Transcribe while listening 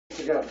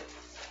together.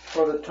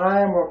 For the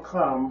time will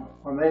come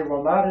when they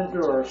will not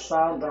endure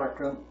sound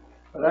doctrine,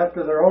 but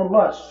after their own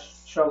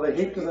lusts shall they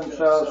heap to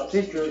themselves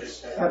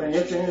teachers having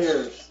itching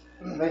ears.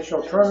 And they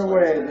shall turn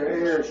away their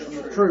ears from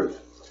the truth,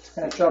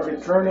 and shall be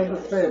turned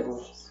into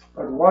fables.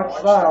 But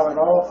watch thou in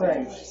all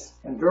things,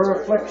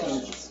 endure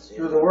afflictions,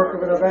 do the work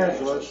of an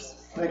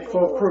evangelist, make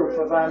full proof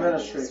of thy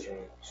ministry.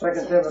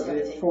 2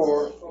 Timothy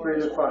 4,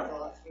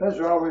 3-5. As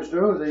we always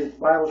do, the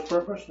Bible's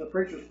purpose, the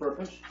preacher's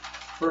purpose.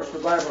 First, the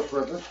Bible's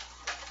purpose.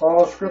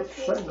 All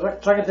Scripture,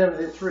 2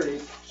 Timothy 3,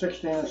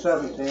 16 and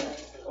 17.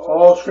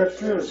 All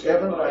Scripture is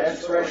given by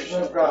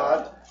inspiration of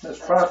God, and is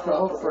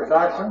profitable for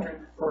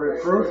doctrine, for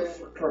reproof,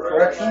 for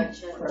correction,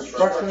 for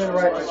instruction in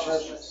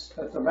righteousness,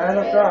 that the man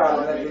of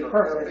God may be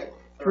perfect,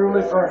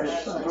 truly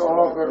furnished unto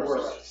all good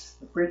works.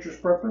 The preacher's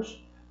purpose,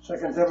 2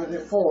 Timothy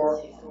 4,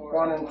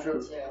 1 and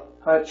 2.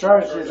 I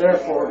charge thee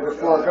therefore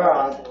before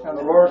God and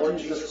the Lord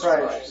Jesus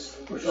Christ,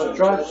 who shall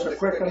judge the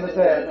quick and the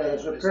dead at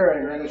his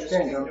appearing in his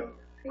kingdom,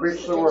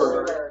 preach the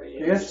word, be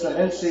instant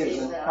in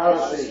season, out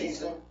of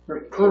season,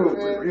 reprove,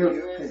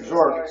 rebuke,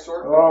 exhort, with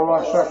all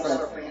long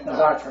suffering and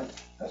doctrine.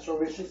 That's what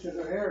we seek to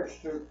do here, is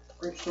to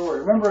preach the word.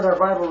 Remember in our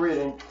Bible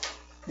reading,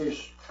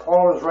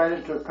 Paul is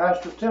writing to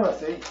Pastor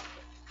Timothy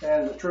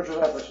and the church of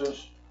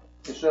Ephesus.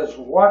 He says,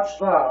 watch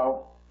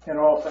thou in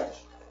all things.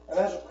 And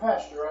as a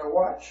pastor, I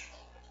watch.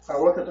 I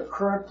look at the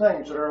current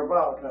things that are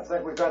about. And I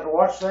think we've got to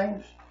watch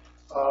things.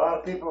 A lot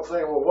of people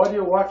say, well, what are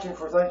you watching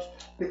for things?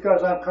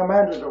 Because I'm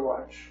commanded to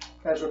watch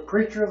as a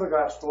preacher of the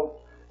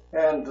gospel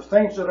and the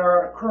things that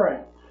are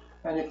occurring.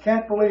 And you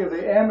can't believe the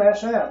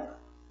MSM,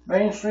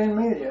 mainstream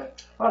media.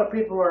 A lot of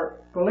people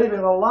are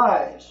believing the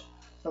lies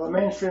of the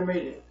mainstream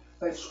media.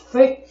 It's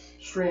fake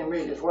stream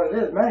media is what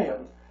it is, many of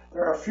them.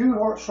 There are a few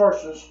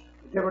sources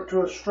that give it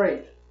to us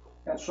straight.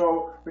 And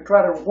so we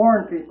try to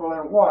warn people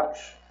and watch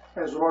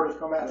as the Lord has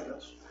commanded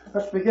us.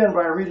 Let's begin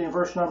by reading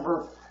verse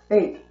number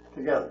 8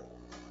 together.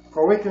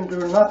 For we can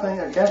do nothing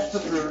against the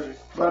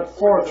truth, but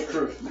for the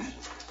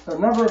truth. There are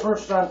a number of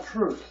verses on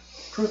truth.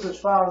 Truth is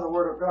found in the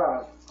Word of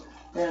God.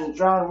 In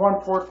John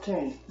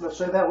 1:14, let's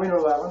say that, we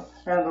know that one.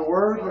 And the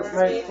Word was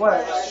made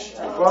flesh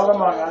and dwelt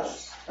among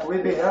us, and we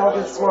beheld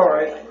his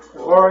glory, the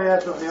glory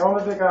as of the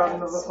only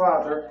begotten of the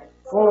Father,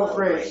 full of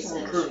grace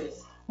and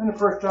truth. And in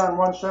 1 John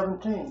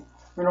 1:17,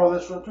 we know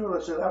this one too.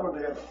 Let's say that one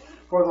together.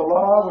 For the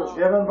law was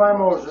given by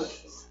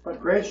Moses, but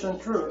grace and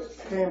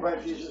truth came by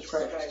Jesus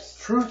Christ.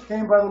 Truth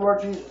came by the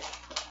Lord Jesus.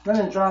 Then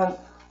in John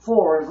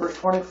 4 and verse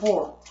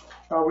 24,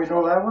 we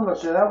know that one.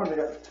 Let's say that one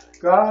together.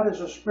 God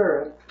is a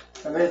spirit,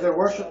 and they that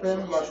worship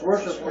him must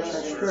worship him in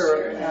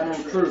spirit and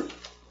in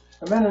truth.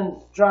 And then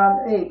in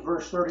John 8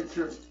 verse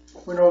 32,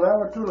 we know that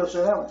one too. Let's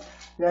say that one.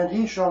 And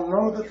ye shall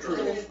know the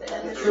truth,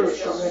 and the truth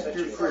shall make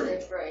you free.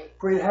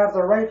 If we have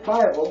the right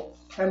Bible,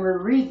 and we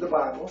read the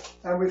Bible,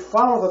 and we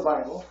follow the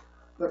Bible,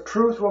 the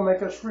truth will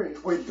make us free.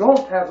 If we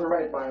don't have the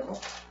right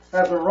Bible,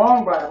 have the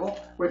wrong Bible,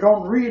 we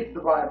don't read the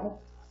Bible,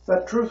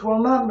 that truth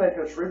will not make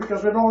us free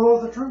because we don't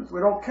know the truth. We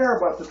don't care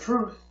about the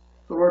truth.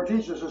 The Lord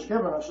Jesus has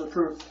given us the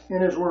truth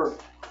in his word.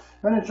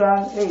 Then in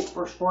John 8,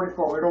 verse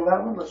 44, we know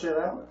that one, let's say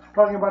that one.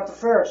 Talking about the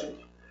Pharisees.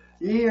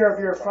 Ye are of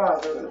your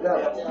father, the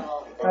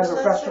devil, and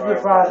the rest of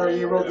your father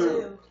ye will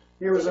do.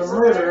 He was a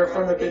murderer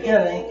from the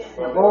beginning,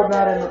 and abode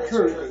not in the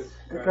truth,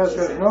 because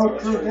there is no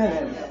truth in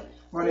him.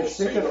 When he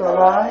speaketh a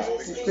lie,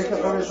 he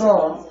speaketh of his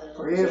own,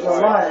 for he is a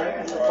liar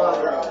and the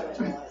father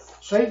of it.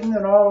 Satan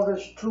and all of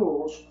his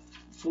tools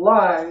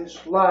lies,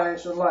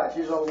 lies, and lies.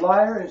 He's a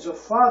liar, he's the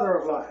father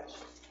of lies.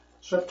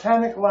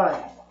 Satanic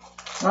lying,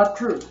 not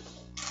truth.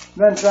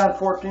 Then John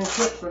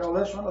 14:6, we know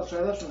this one, let's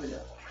say this one again.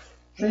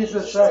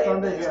 Jesus saith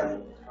unto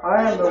him,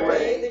 I am the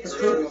way, the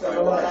truth, and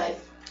the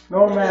life.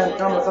 No man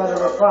cometh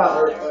unto the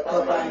Father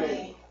but by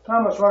me.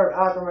 Thomas wondered,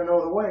 how can we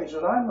know the way? He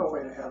said, I'm the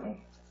way to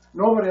heaven.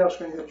 Nobody else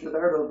can get you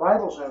there to the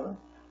Bible's heaven.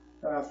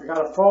 If you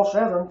got a false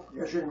heaven, I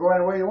guess you can go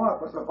any way you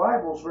want. But the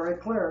Bible's very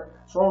clear.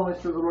 It's only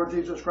through the Lord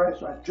Jesus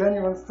Christ, by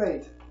genuine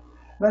faith.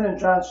 Then in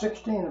John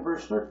 16,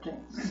 verse 13,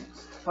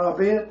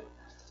 howbeit,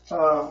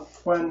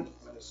 when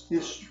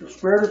the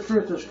Spirit of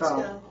truth is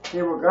come,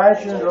 he will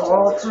guide you into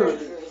all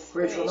truth,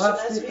 for he shall not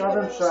speak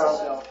of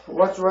himself, but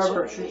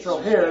whatsoever he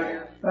shall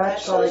hear,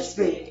 that shall he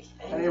speak,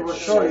 and he will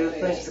show you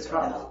things to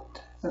come.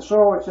 And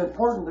so it's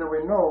important that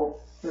we know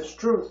this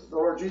truth the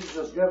Lord Jesus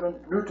has given,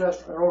 New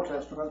Testament and Old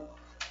Testament,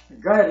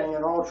 guiding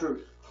in all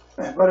truth.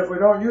 But if we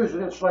don't use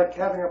it, it's like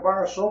having a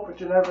bar of soap, but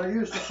you never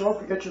use the soap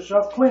to get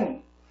yourself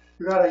clean.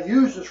 You've got to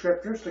use the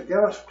Scriptures to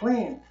get us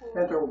clean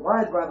and to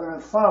abide by them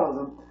and follow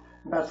them.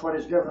 And that's what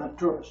he's given it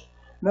to us.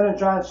 And then in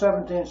John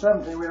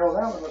 17:17, we know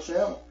that one. Let's say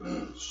that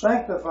one.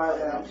 Sanctify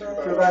them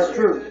through thy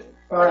truth.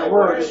 Thy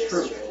word is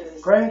truth.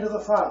 Praying to the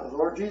Father. The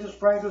Lord Jesus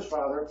praying to his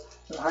Father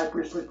in high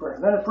priestly prayer.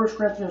 And then in 1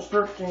 Corinthians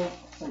 13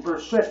 and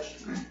verse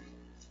 6,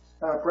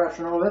 perhaps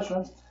you know this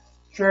one.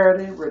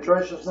 Charity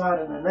rejoices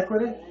not in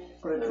iniquity,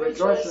 but it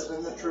rejoices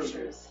in the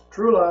truth.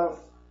 True love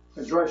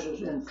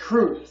rejoices in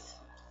truth.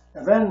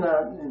 And then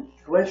in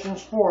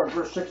Galatians 4 and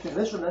verse 16,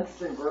 this is an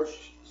interesting verse,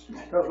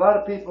 because a lot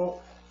of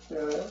people,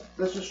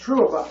 this is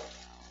true about it.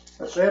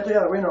 Let's say it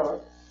together, we know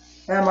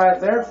it. Am I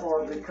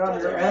therefore become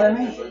your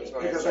enemy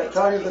because I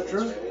tell you the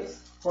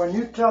truth? When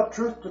you tell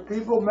truth to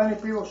people, many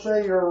people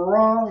say you're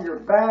wrong, you're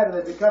bad, and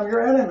they become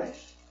your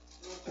enemies.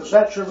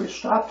 Should we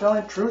stop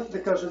telling truth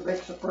because it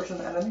makes a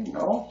person an enemy?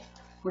 No.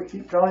 We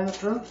keep telling the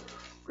truth,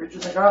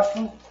 preaching the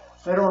gospel.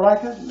 If they don't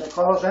like it and they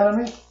call us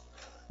enemies,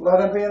 let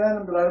them be an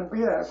enemy. Let them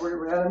be that.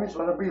 We're enemies.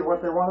 Let them be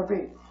what they want to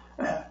be.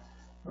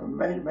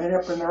 Made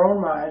up in their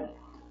own mind,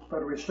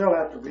 but we still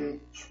have to be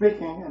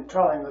speaking and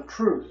telling the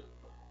truth,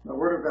 the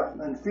Word of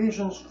God. In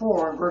Ephesians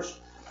 4 and verse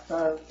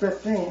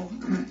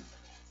 15,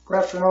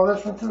 perhaps you know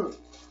this one too.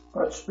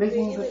 But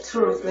speaking the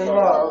truth in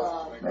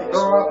love may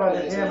grow up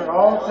unto him in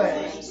all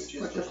things,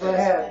 which is the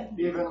head,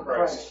 even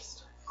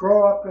Christ.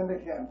 Grow up into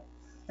him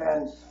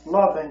and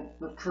loving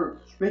the truth,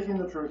 speaking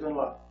the truth in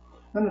love.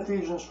 Then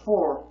Ephesians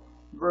 4,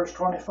 verse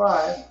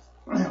 25,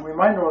 we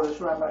might know this,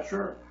 but I'm not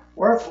sure.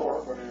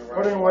 Wherefore,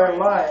 putting away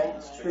lying,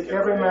 speak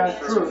every man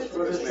truth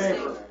with his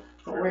neighbor,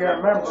 for we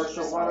are members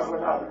of one of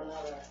another.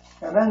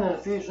 And then in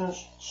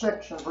Ephesians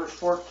 6 and verse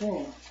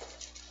 14,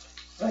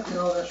 I think you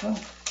know this one.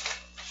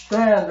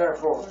 Stand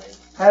therefore,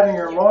 having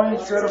your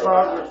loins girt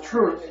about with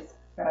truth,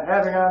 and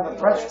having on the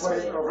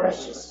breastplate of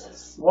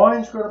righteousness.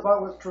 Loins girt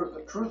about with truth,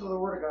 the truth of the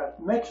Word of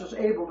God, makes us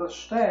able to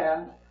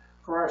stand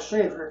for our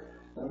Savior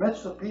in the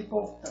midst of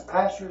people and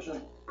pastors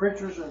and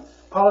preachers and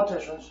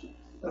politicians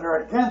that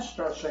are against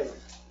our Savior,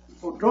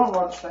 who don't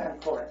want to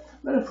stand for it.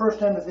 Then in 1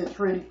 Timothy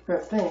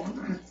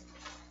 3:15,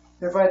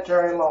 if I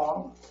tarry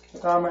long,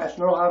 that thou mayest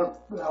know how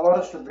thou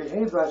oughtest to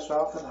behave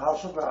thyself in the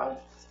house of God,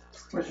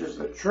 which is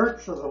the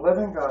church of the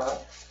living God,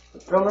 the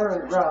pillar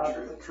and ground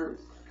of the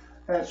truth.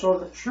 And so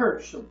the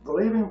church, the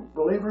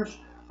believers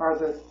are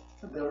the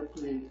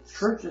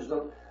church is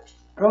the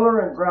pillar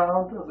and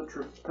ground of the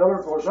truth.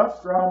 Pillar goes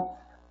up, ground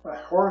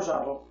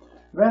horizontal.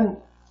 Then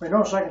we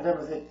know 2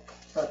 Timothy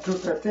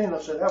 2:15,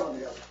 let's say that one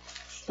together.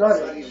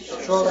 Study to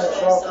show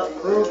thyself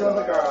approved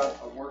unto God,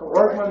 a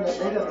workman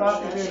that needeth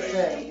not to be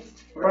ashamed,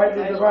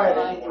 rightly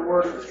dividing the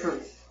word of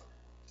truth.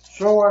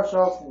 Show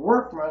ourselves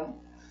workmen,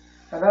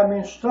 and that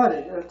means study.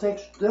 It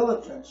takes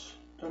diligence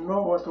to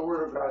know what the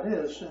Word of God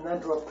is, and then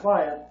to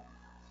apply it,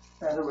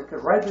 and that we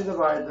could rightly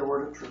divide the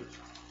word of truth.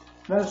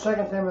 Then in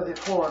 2 Timothy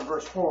 4 and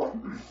verse 4,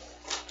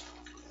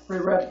 we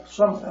read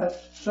some of that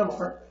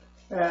similar,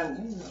 and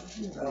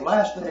in the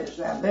last days,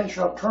 and they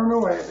shall turn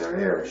away their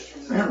ears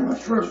from the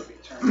truth,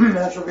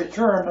 and shall be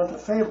turned unto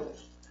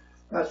fables.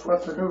 That's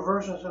what the new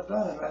versions have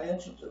done in many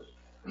instances.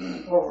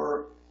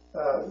 Over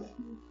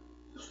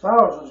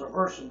thousands of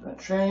verses have been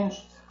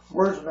changed,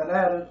 words have been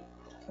added,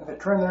 and they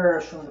turn their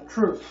ears from the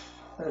truth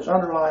that is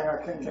underlying our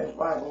King James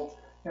Bible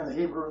in the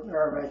Hebrew,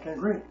 Aramaic, and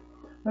Greek.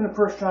 Then in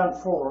 1 John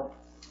 4,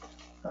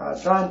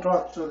 John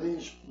talks to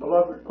these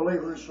beloved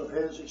believers of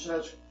his. He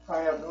says, I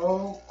have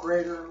no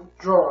greater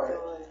joy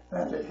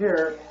than to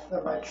hear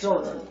that my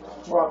children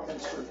walk in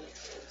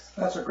truth.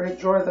 That's a great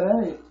joy that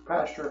any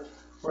pastor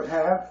would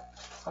have.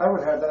 I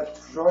would have that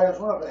joy as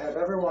well, to have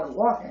everyone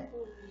walking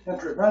in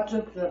truth, not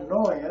simply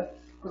knowing it,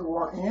 but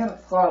walking in it,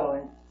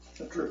 following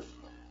the truth.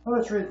 Now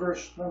let's read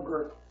verse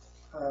number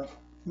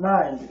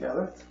 9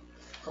 together.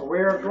 For we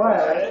are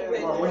glad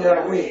when we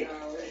are weak,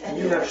 and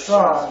ye are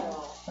strong,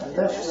 and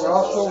this we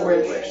also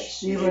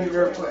wish, even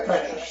your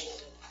perfection.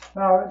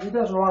 Now, he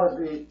doesn't want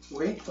to be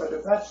weak, but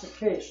if that's the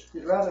case,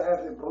 he'd rather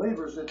have the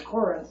believers in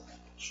Corinth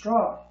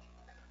strong,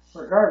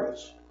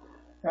 regardless,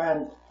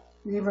 and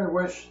even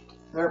wish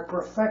their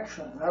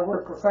perfection. That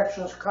word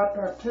perfection is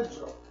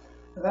katartizo,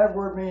 and that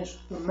word means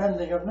the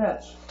mending of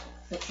nets.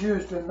 It's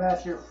used in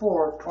Matthew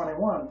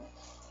 4:21.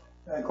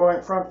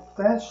 Going from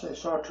thence, they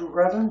saw two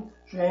brethren,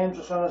 James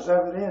the son of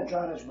Zebedee and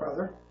John his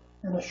brother,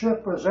 in the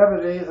ship with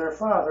Zebedee their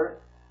father,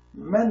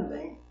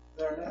 mending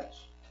their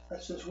nets.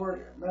 That's this word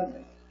here,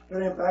 mending,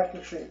 getting back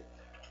to shape.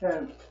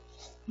 And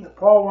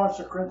Paul wants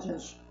the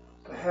Corinthians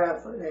to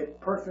have a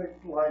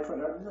perfect life,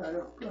 and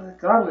a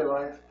godly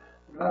life,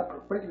 not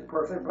completely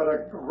perfect, but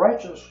a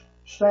righteous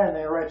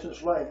standing, a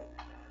righteous life.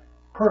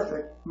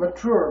 Perfect,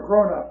 mature,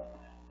 grown up.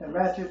 In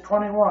Matthew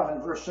 21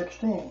 and verse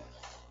 16,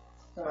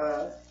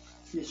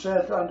 he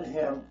said unto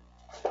him,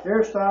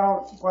 Hearest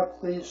thou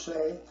what these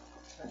say?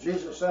 And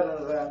Jesus said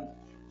unto them,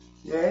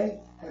 Yea,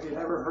 have you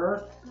never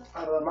heard?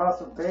 Out of the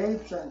mouth of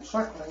babes and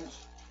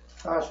sucklings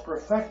thou hast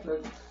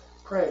perfected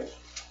praise.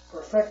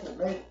 Perfected,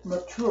 made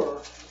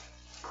mature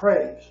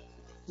praise.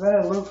 Then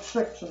in Luke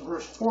 6 and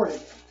verse 40,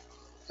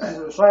 and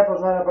the disciple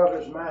is not above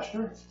his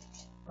master,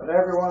 but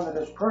everyone that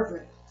is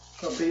perfect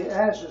shall be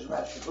as his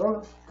master.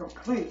 So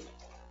complete,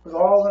 with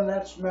all the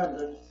nets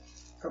mended,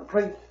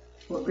 complete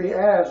will be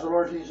as the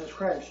Lord Jesus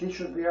Christ. He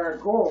should be our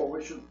goal.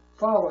 We should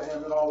follow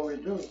him in all that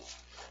we do.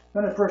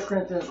 Then in 1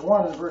 Corinthians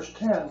 1 and verse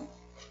 10,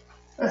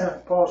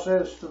 Paul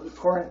says to the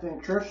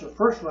Corinthian church, the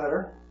first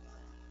letter,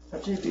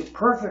 that ye be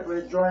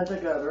perfectly joined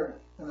together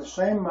in the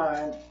same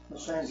mind, the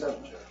same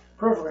judgment.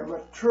 Perfectly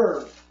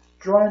mature,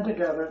 joined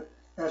together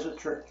as a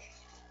church.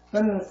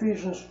 Then in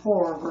Ephesians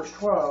 4 and verse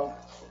 12,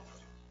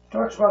 it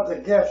talks about the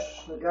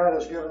gifts that God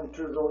has given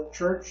to the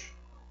church.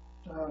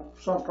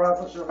 Some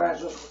prophets,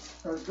 evangelists,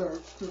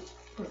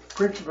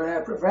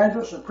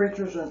 evangelists and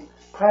preachers and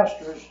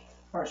pastors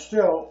are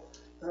still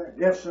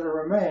gifts that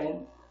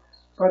remain.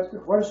 But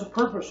what is the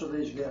purpose of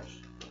these gifts?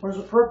 What is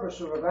the purpose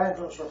of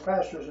evangelists or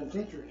pastors and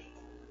teachers?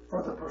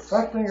 For the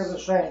perfecting of the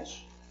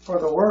saints, for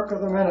the work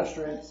of the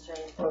ministry,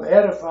 for the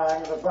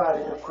edifying of the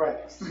body of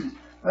Christ.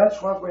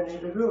 That's what we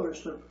need to do,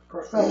 is to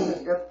perfect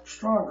and get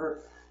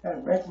stronger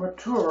and make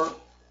mature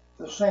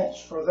the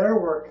saints for their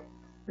work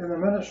in the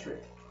ministry,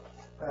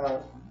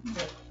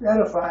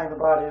 edifying the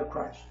body of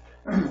Christ.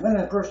 Then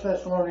in 1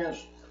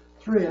 Thessalonians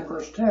 3 and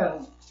verse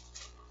 10,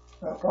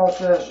 Paul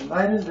says,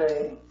 night and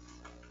day,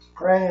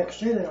 praying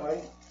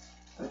exceedingly,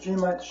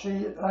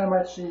 that I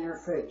might see your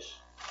face,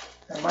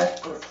 and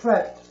might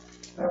perfect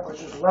that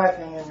which is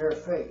lacking in your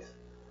faith.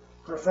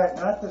 Perfect,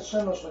 not that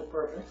sinlessly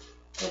perfect,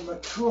 but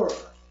mature,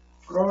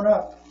 grown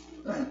up,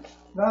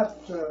 not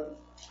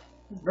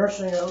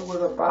nursing it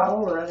with a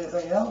bottle or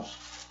anything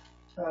else,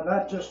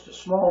 not just a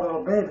small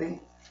little baby,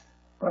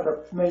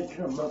 but made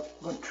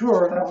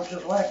mature that which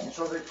is lacking.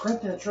 So the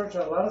Corinthian church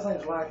had a lot of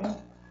things lacking,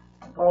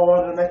 and Paul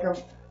wanted to make them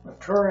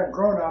mature and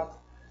grown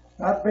up,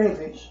 not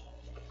babies,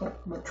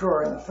 but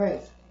mature in the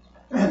faith.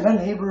 And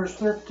then Hebrews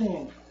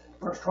 13,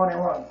 verse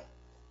 21.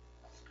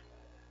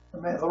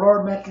 And may the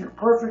Lord make you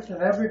perfect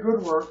in every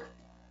good work,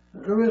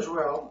 to do his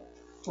will,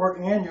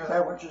 working in you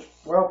that which is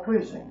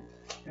well-pleasing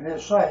in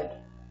his sight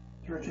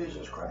through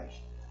Jesus Christ.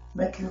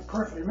 Make you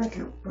perfect, make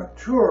you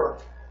mature.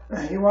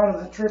 He wanted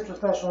the church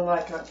of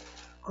Thessalonica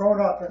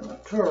grown up and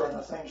mature in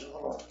the things of the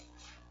Lord.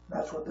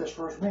 That's what this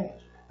verse means.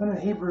 Then in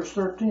Hebrews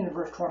 13 and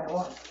verse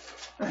 21,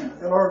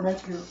 the Lord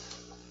make you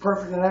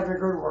perfect in every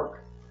good work,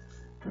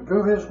 to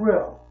do his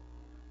will,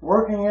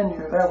 working in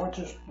you that which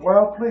is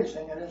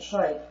well-pleasing in his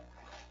sight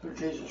through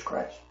Jesus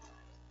Christ.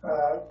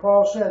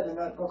 Paul said in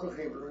that book of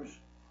Hebrews,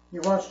 he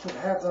wants to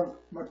have them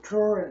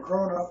mature and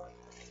grown up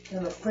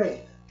in the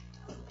faith,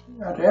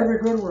 and to every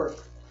good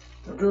work,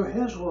 to do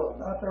his will,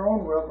 not their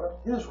own will, but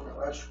his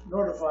will, as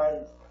notified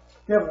and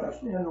given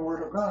us in the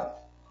Word of God.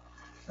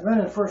 And then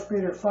in 1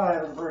 Peter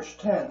 5 and verse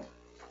 10,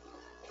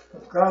 the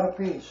God of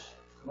peace,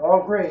 of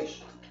all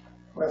grace,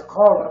 who hath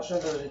called us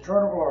into his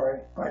eternal glory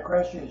by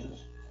Christ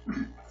Jesus.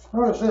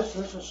 Notice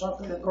this is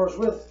something that goes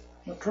with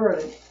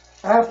maturity.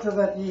 After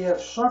that ye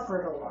have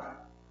suffered a while.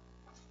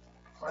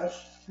 Well,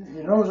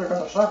 he knows they're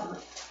going to suffer.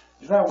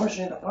 He's not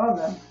wishing it upon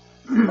them.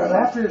 But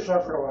after you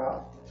suffer a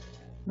while,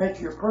 make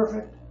you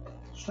perfect,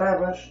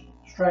 establish,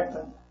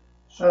 strengthen,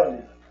 settle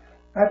you.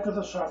 After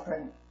the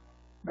suffering,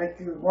 make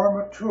you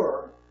more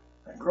mature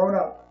and grown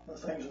up in the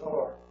things of the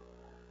Lord.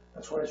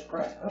 That's what he's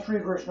praying. Let's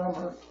read verse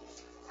number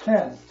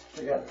 10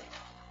 together.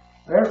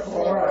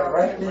 Therefore I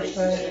write these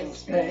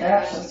things, being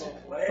absent,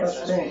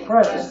 but being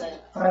present,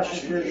 I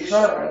should use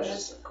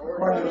sharpness,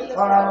 according to the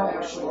power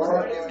which the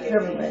Lord hath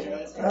given me,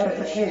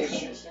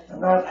 edification, and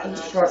not to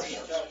destruction.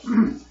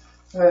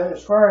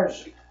 As far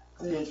as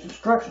the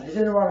destruction, he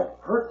didn't want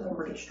to hurt them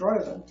or destroy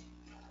them.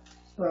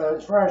 But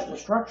as far as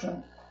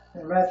destruction,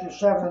 in Matthew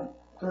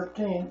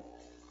 7:13,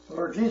 the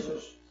Lord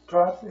Jesus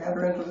taught,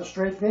 enter into the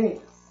straight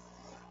gate.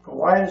 For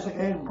wide is the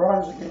gate and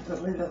broad is the gate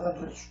that leadeth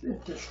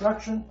unto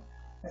destruction,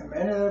 and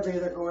many there be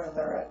that go in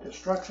there at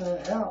destruction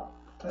and hell.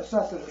 That's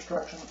not the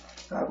destruction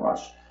God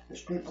wants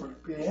his people to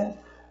be in.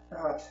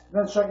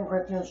 Then 2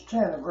 Corinthians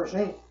 10 and verse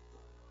 8.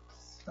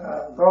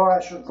 Though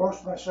I should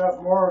boast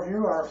myself more of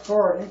you, our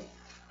authority,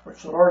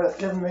 which the Lord hath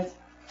given me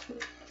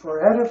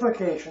for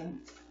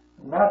edification,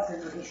 not for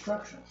your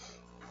destruction.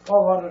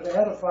 Paul wanted to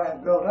edify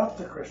and build up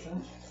the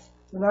Christians,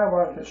 and I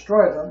wanted to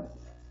destroy them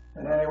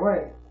in any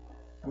way.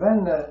 And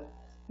then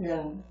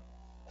in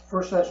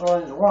 1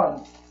 Thessalonians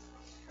 1,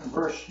 and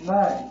verse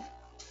 9,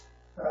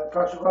 it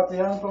talks about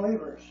the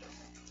unbelievers,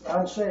 the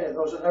unsaved,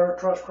 those that never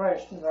trust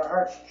Christ in their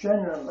hearts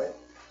genuinely.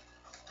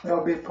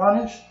 They'll be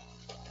punished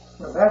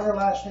with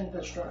everlasting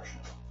destruction.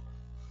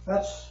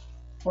 That's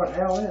what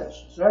hell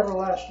is. It's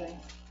everlasting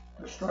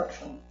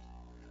destruction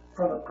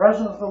from the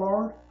presence of the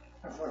Lord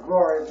and from the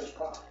glory of his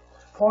power.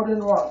 Paul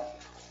didn't want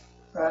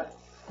that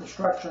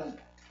destruction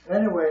in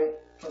any way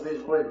for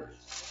these believers.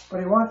 But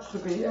he wants to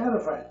be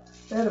edified.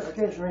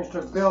 Edification means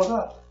to build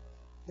up.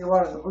 He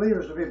wanted the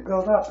believers to be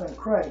built up in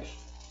Christ.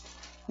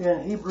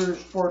 In Hebrews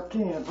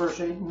 14 and verse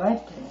 8 and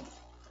 19,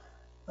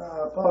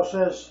 Paul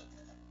says,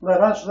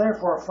 let us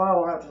therefore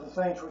follow after the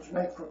things which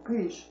make for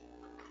peace,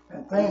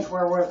 and things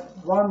wherewith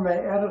one may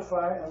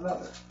edify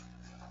another.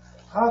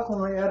 How can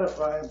we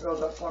edify and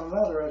build up one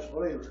another as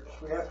believers?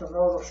 We have to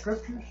know the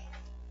scriptures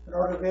in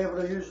order to be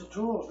able to use the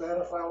tools to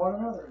edify one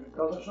another, to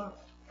build us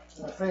up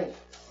in the faith.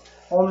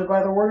 Only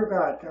by the Word of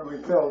God can we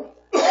build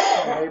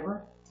our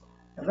neighbor.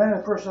 And then in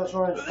 1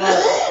 Thessalonians 5,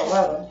 verse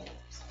 11,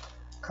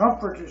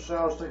 comfort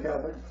yourselves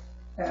together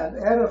and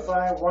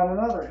edify one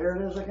another. Here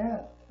it is again.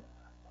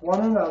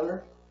 One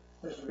another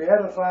is to be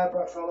edified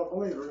by fellow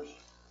believers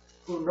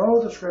who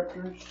know the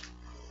scriptures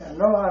and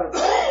know how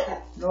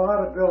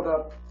to build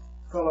up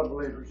fellow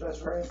believers. That's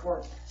very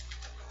important.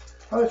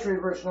 Let's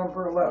read verse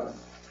number 11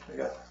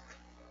 together.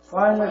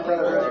 Finally,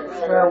 brethren,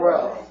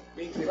 farewell.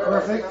 Be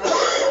perfect,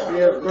 be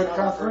of good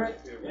comfort,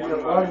 be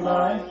of one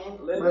mind,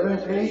 live in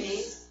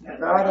peace, The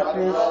God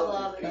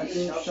of peace, and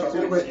peace shall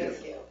be with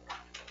you.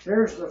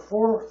 Here's the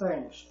 4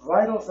 things,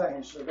 vital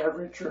things that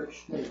every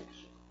church needs.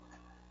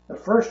 The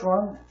first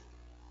one,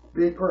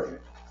 be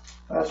perfect.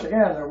 That's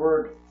again the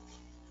word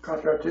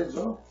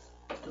katartizo,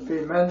 to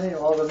be mending,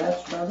 all the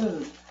nets mended,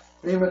 and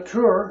be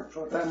mature is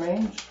what that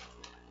means.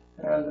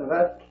 And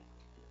that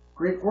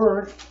Greek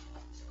word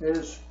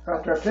is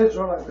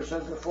katartizo, like we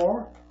said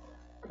before,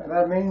 and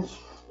that means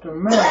to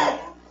mend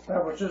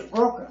that which is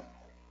broken.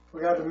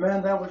 We got to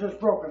mend that which is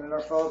broken in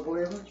our fellow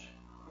believers,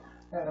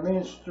 and it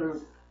means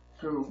to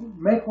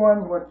make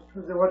one what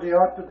he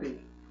ought to be,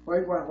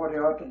 make one what he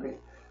ought to be.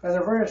 And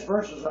there are various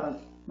verses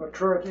on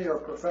maturity or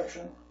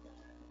perfection.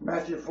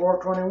 Matthew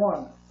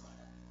 4:21.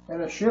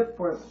 In a ship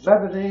with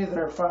Zebedee,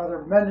 their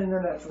father, mending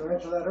their nets. We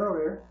mentioned that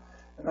earlier,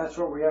 and that's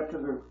what we have to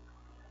do.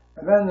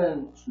 And then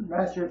in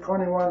Matthew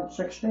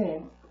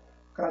 21:16,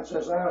 God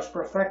says, "Thou hast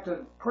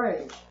perfected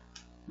praise,"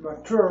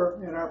 mature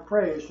in our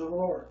praise to the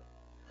Lord.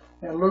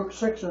 In Luke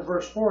 6 and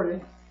verse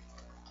 40,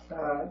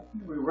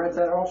 we read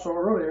that also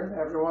earlier,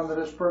 everyone that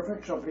is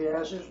perfect shall be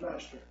as his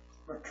master.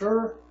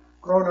 Mature,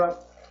 grown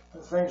up, in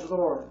the things of the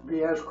Lord,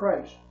 be as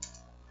Christ.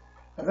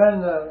 And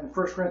then in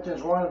 1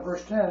 Corinthians 1 and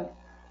verse 10,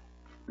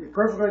 be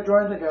perfectly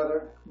joined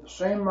together, in the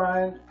same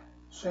mind,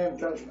 same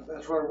judgment.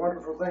 That's what a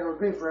wonderful thing it would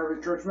be for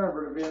every church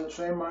member to be in the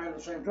same mind,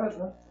 the same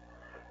judgment.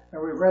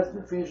 And we read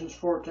Ephesians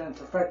 4:10,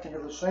 perfecting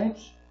of the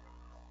saints,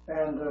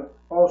 and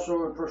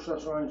also in 1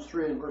 Thessalonians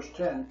 3 and verse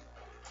 10.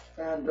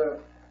 And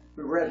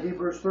we read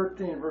Hebrews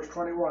 13, verse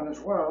 21 as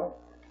well.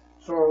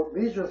 So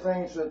these are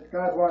things that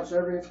God wants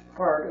every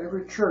part,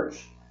 every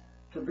church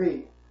to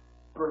be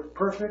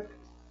perfect,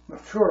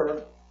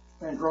 mature,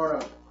 and grown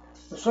up.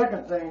 The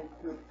second thing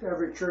that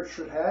every church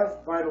should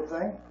have, vital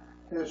thing,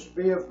 is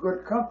be of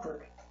good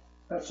comfort.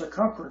 That's a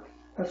comfort.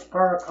 That's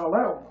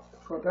parakaleo.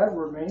 That's what that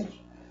word means.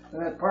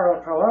 And that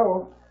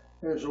parakaleo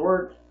is the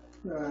word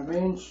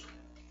means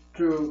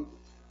to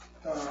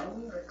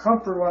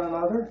comfort one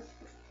another.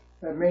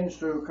 It means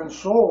to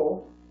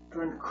console,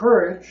 to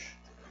encourage,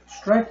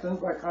 strengthen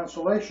by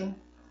consolation.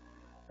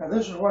 And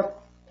this is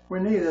what we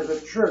need as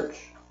a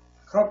church.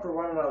 Comfort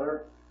one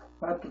another,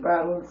 not to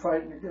battle and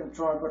fight and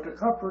so on, but to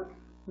comfort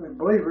the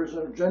believers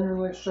that are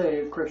genuinely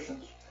saved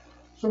Christians.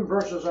 Some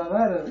verses on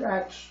that in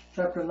Acts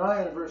chapter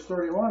 9 and verse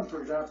 31,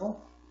 for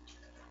example.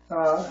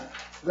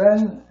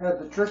 Then had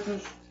the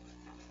churches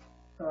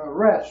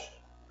rest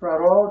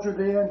throughout all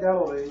Judea and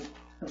Galilee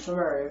and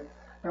Samaria,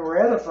 and were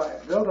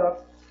edified, built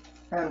up,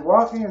 and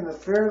walking in the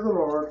fear of the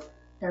Lord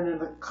and in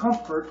the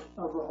comfort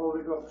of the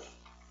Holy Ghost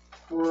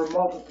were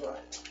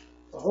multiplied.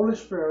 The Holy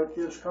Spirit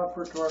gives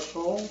comfort to our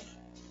souls,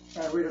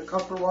 and we to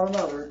comfort one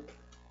another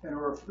in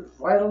our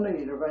vital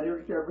need of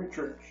every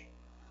church.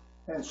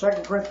 And 2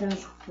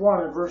 Corinthians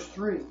 1 and verse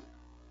 3,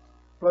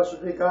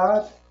 blessed be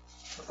God,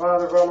 the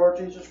Father of our Lord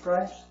Jesus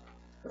Christ,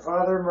 the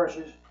Father of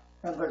mercies,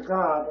 and the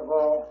God of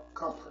all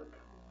comfort.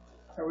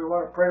 And we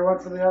want to pray one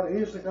for the other.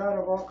 He's the God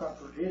of all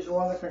comfort. He's the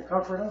one that can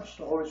comfort us.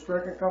 The Holy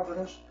Spirit can comfort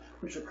us.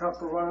 We should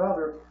comfort one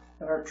another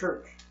in our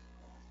church.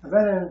 And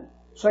then in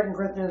 2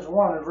 Corinthians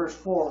 1 and verse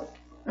 4,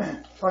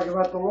 talking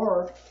about the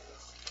Lord,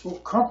 who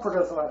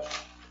comforteth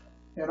us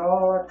in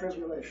all our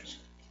tribulation.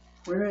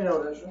 We may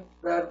know this,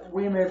 that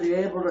we may be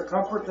able to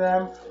comfort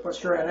them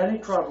which are in any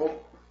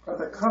trouble, by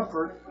the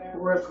comfort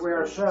with we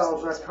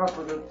ourselves are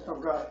comforted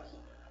of God.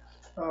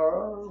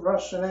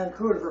 Russ and Ann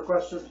Coot have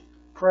requested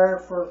prayer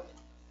for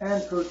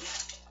Ann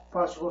Coot's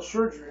possible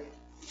surgery.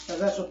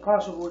 And that's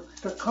possible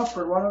to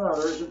comfort one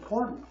another is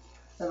important.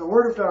 And the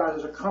Word of God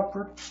is a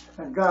comfort,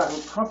 and God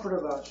who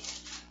comforteth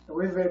us, and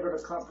we'll be able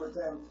to comfort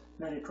them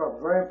in any trouble.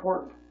 Very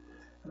important.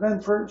 And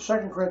then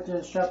 2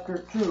 Corinthians chapter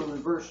 2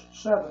 and verse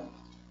 7.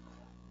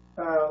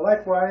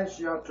 Likewise,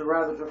 you ought to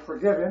rather to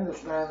forgive him,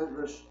 this man that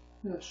was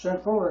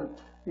sinful, and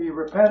he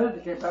repented,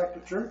 he came back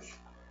to church.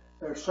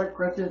 The 2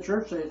 Corinthian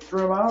church, they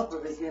threw him out,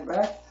 but he came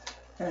back,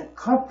 and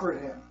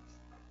comfort him,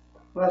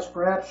 lest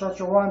perhaps such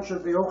a one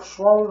should be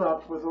swallowed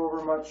up with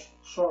overmuch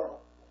sorrow.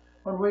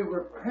 When we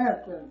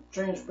repent and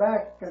change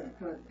back and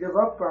give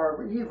up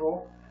our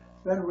evil,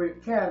 then we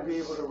can be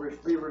able to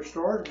be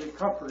restored and be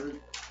comforted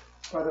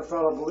by the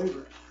fellow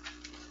believers.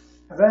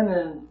 And then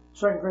in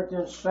 2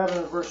 Corinthians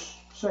 7 verse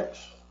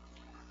 6,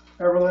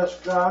 nevertheless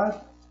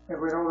God, and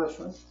we know this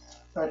one,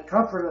 that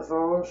comforteth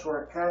those who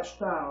are cast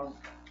down,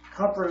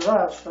 comforted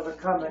us for the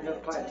coming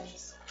of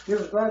Titus. He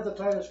was glad that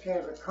Titus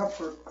came to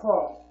comfort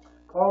Paul.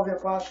 Paul the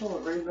apostle,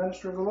 a great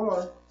minister of the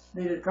Lord,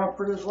 needed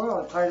comfort as well,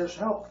 and Titus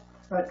helped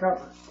that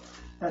comfort.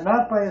 And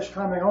not by his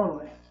coming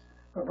only,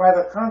 but by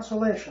the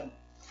consolation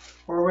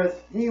wherewith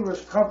he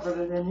was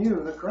comforted in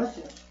you, the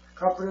Corinthians,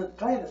 comforted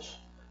Titus,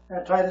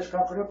 and Titus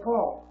comforted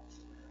Paul.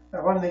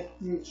 And when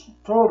he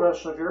told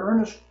us of your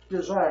earnest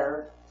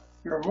desire,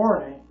 your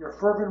mourning, your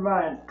fervent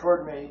mind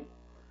toward me,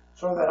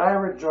 so that I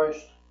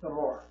rejoiced the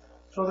more.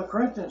 So the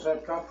Corinthians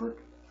had comfort,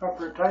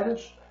 comforted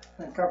Titus,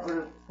 and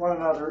comforted one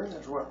another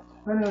as well.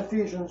 Then in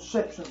Ephesians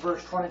 6 and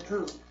verse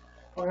 22,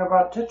 talking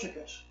about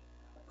Tychicus,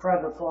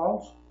 friend of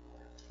Paul's.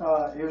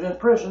 He was in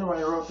prison when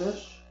he wrote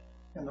this,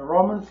 in the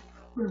Roman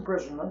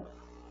imprisonment.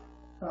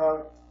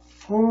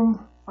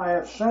 whom I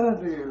have sent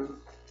unto you,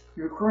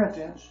 you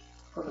Corinthians,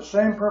 for the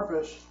same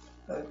purpose,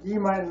 that ye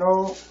might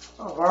know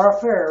of our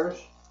affairs,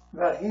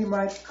 that he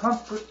might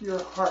comfort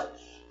your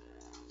hearts.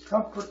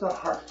 Comfort the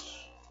hearts,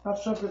 not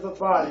simply the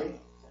body.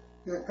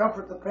 You can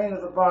comfort the pain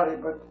of the body,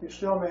 but you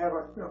still may have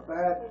a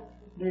bad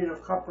need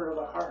of comfort of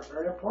the heart.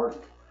 Very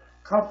important.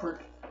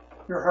 Comfort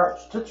your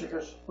hearts.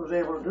 Tychicus was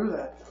able to do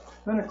that.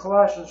 Then in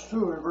Colossians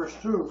 2, in verse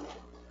 2,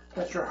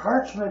 that your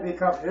hearts may be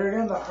comforted. Here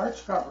again, the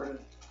heart's comforted,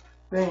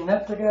 being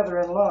knit together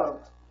in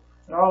love,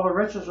 and all the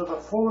riches of the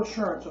full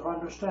assurance of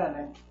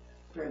understanding,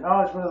 the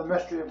acknowledgement of the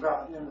mystery of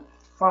God in the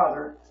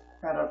Father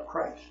and of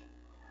Christ.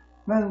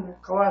 Then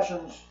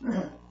Colossians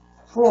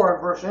 4,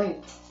 and verse 8,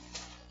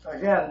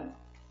 again,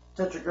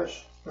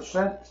 Tychicus was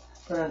sent,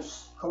 but in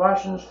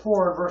Colossians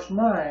 4, and verse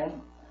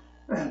 9,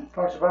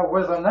 talks about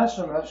with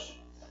Onesimus,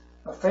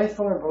 a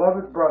faithful and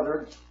beloved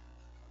brother,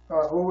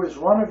 who is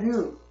one of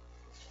you,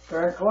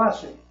 there in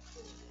Colossae,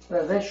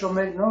 that they shall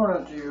make known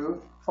unto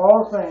you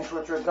all things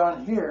which are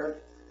done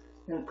here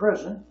in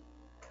prison.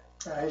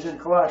 He's in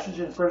Colossians,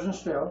 he's in prison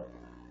still.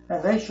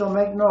 And they shall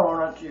make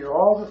known unto you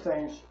all the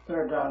things that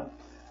are done.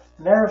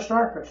 And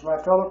Aristarchus, my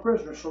fellow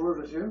prisoner,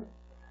 saluteth you.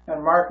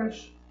 And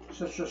Marcus,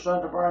 sister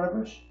son to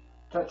Barnabas,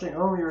 touching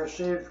whom you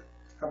receive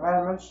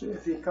commandments,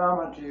 if he come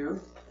unto you.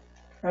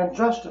 And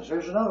Justus,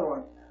 here's another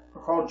one,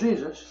 called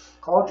Jesus,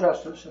 called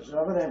Justus, is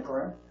another name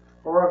for him,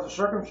 or of the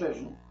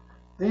circumcision.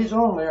 These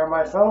only are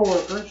my fellow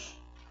workers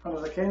unto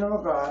the kingdom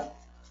of God,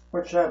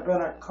 which have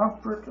been a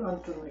comfort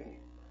unto me.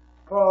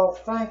 Paul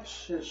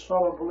thanks his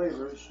fellow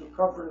believers who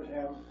comforted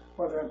him,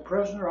 whether in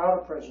prison or out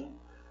of prison,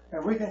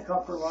 and we can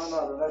comfort one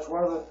another. That's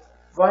one of the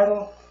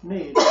vital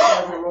needs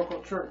of every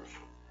local church.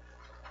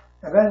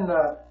 And then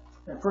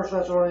in 1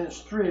 Thessalonians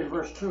 3,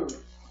 verse 2,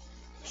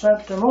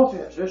 St.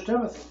 Timotheus, here's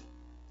Timothy,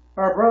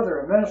 our brother,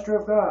 a minister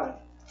of God,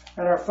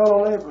 and our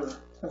fellow laborer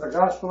in the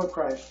gospel of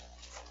Christ,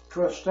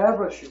 to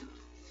establish you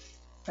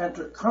and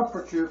to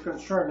comfort you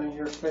concerning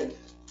your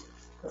faith.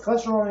 The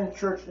Thessalonian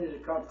church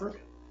needed comfort,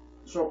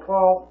 so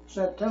Paul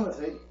sent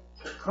Timothy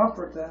to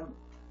comfort them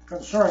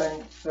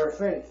concerning their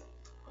faith.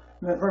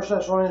 And then 1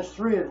 Thessalonians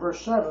 3 and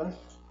verse 7,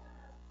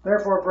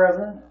 therefore,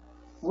 brethren,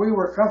 we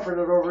were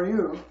comforted over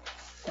you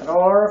in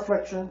all our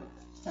affliction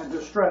and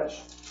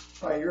distress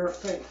by your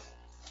faith.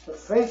 The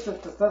faith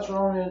that the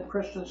Thessalonian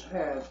Christians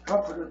had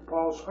comforted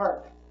Paul's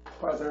heart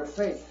by their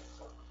faith.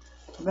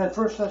 And then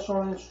 1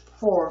 Thessalonians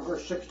 4 and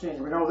verse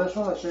 16. We know this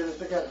one, let's say this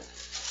together.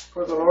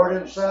 For the Lord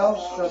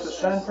himself shall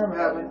descend from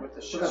heaven with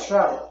a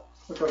shout,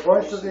 with the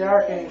voice of the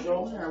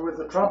archangel, and with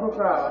the trump of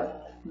God,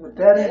 and the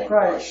dead in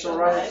Christ shall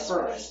rise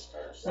first.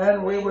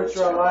 Then we which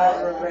are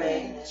alive and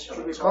remain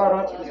shall be caught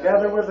up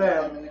together with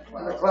them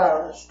in the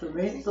clouds to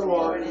meet the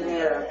Lord in the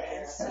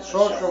air, and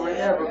so shall we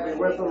ever be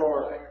with the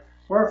Lord.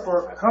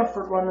 Wherefore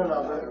comfort one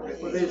another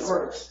with these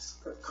words.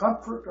 The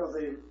comfort of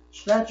the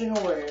snatching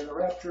away and the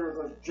rapture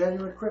of the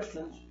genuine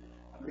Christians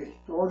to be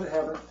go to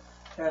heaven.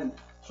 And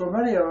so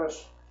many of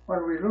us,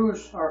 when we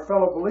lose our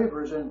fellow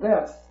believers in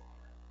death,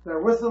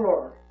 they're with the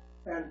Lord.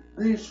 And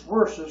these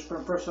verses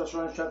from 1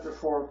 Thessalonians chapter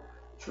 4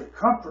 should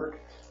comfort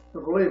the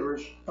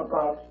believers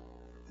about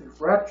the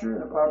rapture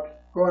and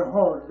about going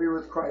home to be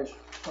with Christ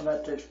when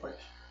that takes place.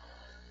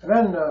 And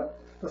then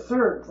the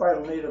third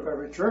vital need of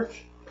every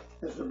church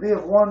is to be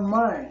of one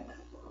mind.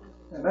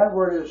 And that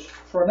word is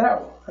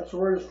phroneo. That's the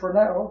word is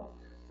phroneo,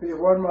 be of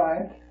one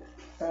mind.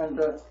 And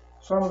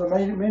some of the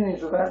main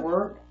meanings of that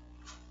word,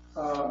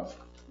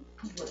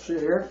 let's see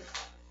here.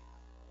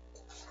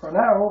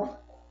 Phroneo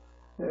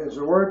is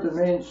a word that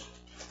means,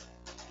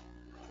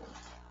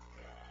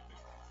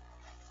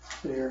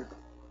 see here.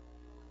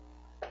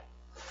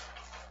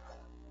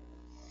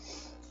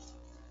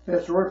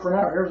 It's the word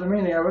phroneo. Here's the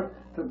meaning of it.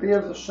 To be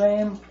of the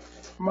same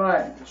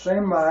mind,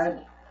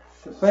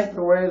 to think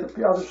the way that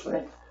the others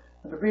think,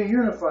 and to be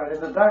unified in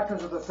the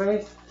doctrines of the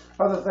faith,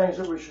 other things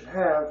that we should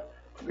have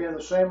to be in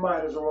the same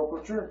mind as a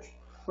local church.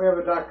 We have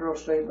a doctrinal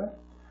statement.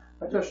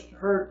 I just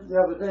heard the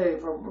other day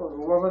from a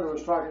woman who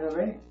was talking to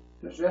me,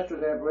 just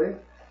yesterday I believe,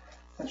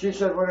 and she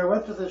said when I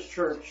went to this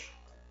church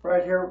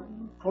right here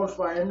close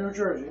by in New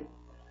Jersey,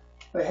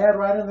 they had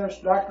right in their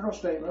doctrinal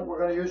statement, we're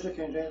going to use the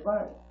King James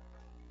Bible.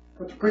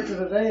 But the preacher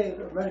today,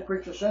 many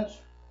preachers since,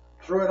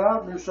 threw it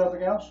out and used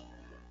something else.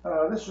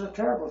 This is a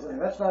terrible thing.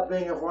 That's not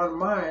being of one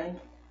mind.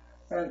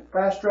 And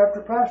pastor after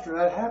pastor,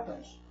 that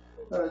happens.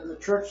 The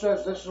church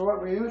says this is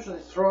what we use, and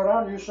they throw it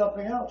out and use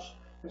something else.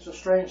 It's a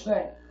strange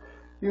thing.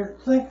 You'd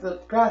think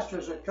that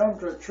pastors that come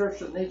to a church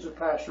that needs a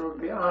pastor would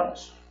be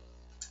honest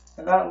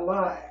and not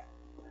lie.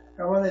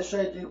 And when they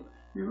say,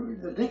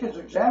 the deacons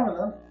examine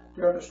them,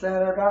 do you understand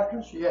our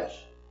doctrines? Yes.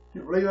 Do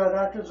you believe our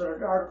doctrines and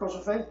our articles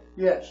of faith?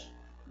 Yes.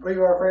 Do you believe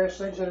our various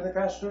things in the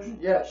Constitution?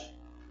 Yes.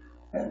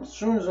 And as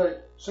soon as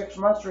 6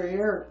 months or a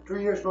year, or 2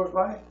 years goes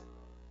by,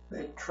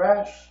 they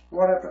trash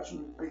one after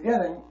the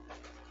beginning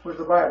with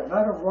the Bible.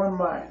 Not of one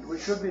mind. We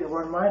should be of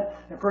one mind.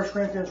 In 1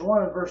 Corinthians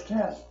 1 and verse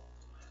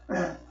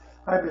 10,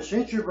 I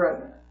beseech you,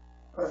 brethren,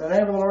 by the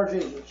name of the Lord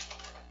Jesus,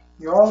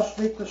 you all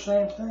speak the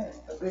same thing.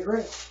 That'd be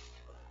great.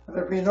 And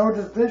there be no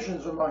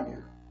divisions among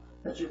you,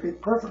 that you be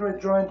perfectly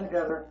joined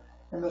together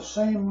in the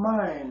same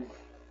mind,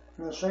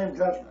 in the same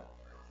judgment.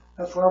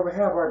 That's why we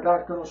have our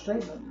doctrinal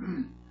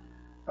statement.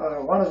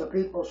 One of the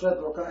people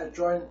said, well, can I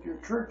join your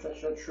church? I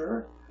said,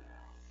 sure.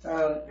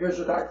 Here's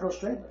the doctrinal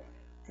statement.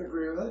 Do you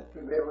agree with it?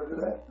 To be able to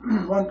do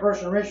that. One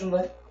person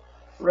recently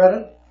read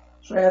it,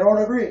 say, I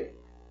don't agree.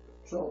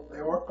 So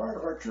they weren't part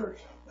of our church.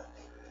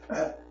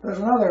 There's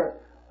another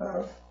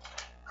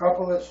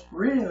couple that's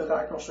reading the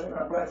doctrinal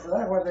statement. I'm glad for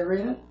that. When they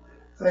read it,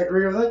 if they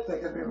agree with it, they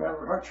can be a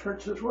member of our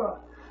church as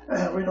well.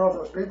 We know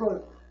those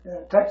people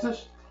in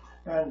Texas,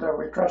 and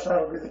we trust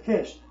that will be the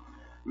case.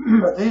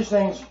 But these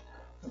things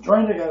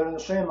join together in the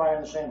same mind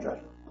and the same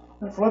judgment.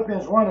 In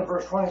Philippians 1 and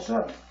verse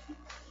 27,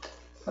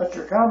 let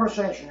your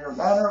conversation, your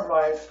manner of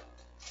life,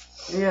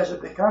 be as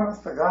it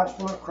becometh the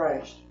gospel of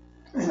Christ,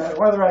 that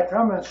whether I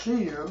come and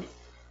see you,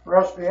 or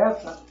else be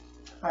absent,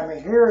 I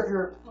may hear of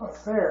your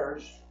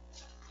affairs,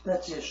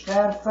 that ye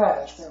stand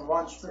fast in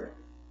one spirit,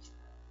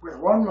 with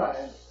one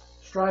mind,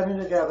 striving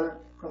together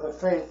for the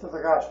faith of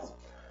the gospel.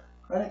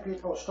 Many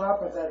people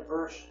stop at that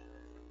verse,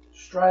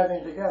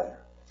 striving together.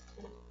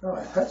 No,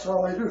 that's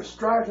all they do,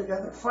 strive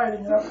together,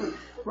 fighting up with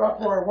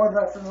uproar one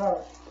after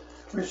another.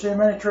 We see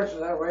many churches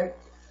that way,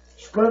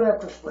 split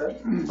after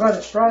split, but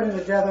it's striving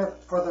together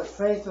for the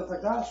faith of the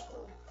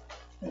gospel,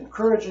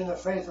 encouraging the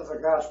faith of the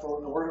gospel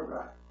in the Word of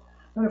God.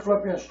 Then in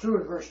Philippians 2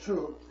 and verse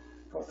 2,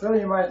 fulfill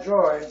ye my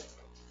joy,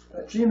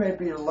 that ye may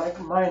be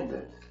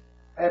like-minded,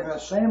 having the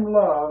same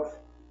love,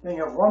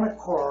 being of one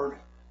accord,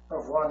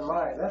 of one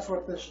mind. That's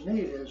what this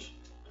need is,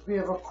 to be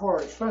of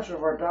accord, especially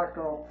of our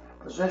doctrinal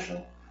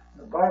position,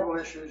 the Bible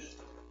issues,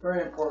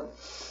 very important.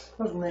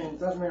 Doesn't mean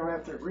we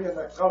have to agree on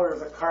the color of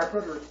the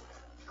carpet or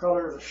the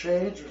color of the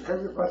shades, or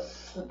whatever, but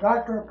the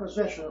doctrinal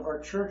position of our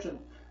church and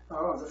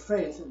of the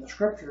faith in the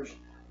Scriptures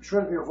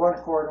should be of one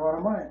accord and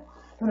one mind.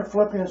 Then in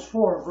Philippians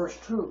 4, verse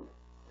 2,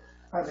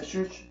 I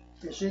beseech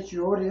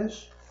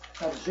Euodias,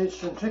 I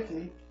beseech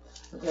Syntyche,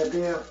 that they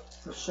be of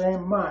the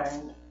same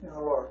mind in the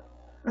Lord.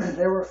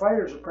 They were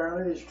fighters,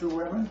 apparently, these two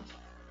women,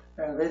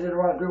 and they didn't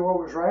want to do what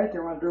was right. They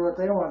wanted to do what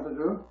they wanted to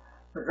do,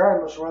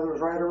 regardless of whether it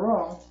was right or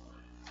wrong.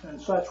 And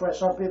so that's why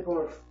some people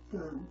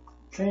have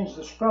changed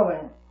the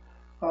spelling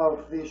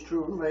of these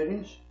two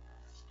ladies,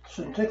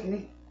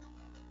 Syntyche,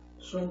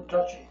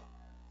 Suntuchy,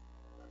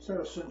 instead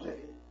of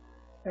Syntyche.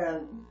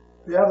 And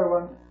the other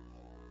one,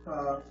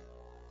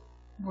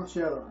 what's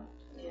the other one?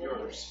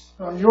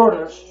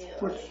 Euodias,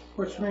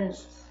 which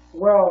means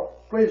well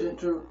pleasing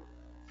to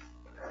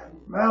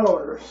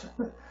malodors,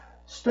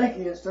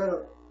 stinky instead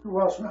of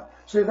well smell.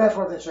 See, that's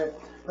what they say.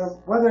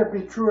 Whether it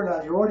be true or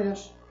not,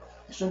 Euodias,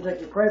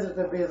 Syntyche, pray that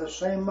they be of the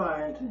same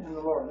mind in the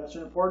Lord. That's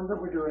important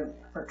that we do in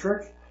our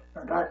church,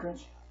 our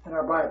doctrines, and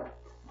our Bible.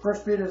 1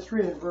 Peter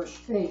 3 and verse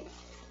 8,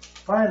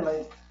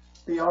 finally,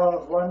 be all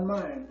of one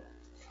mind,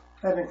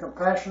 having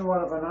compassion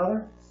one of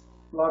another,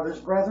 love his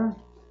brethren,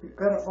 be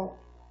pitiful,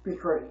 be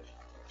courteous.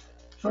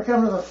 So I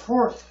come to the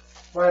fourth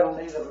vital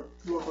need of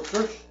a local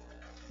church,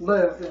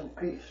 live in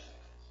peace.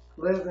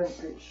 Live in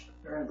peace.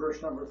 There in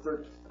verse number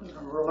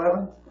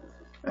 11.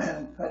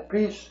 And that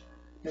peace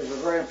is a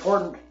very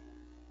important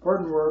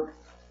word.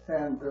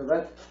 And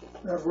that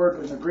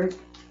word in the Greek,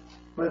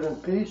 live in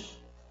peace,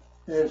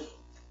 is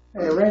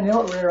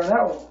ereneo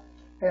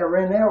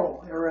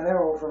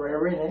for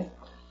erene.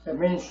 It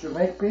means to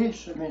make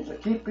peace. It means to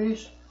keep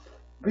peace,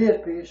 be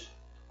at peace.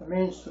 It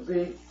means to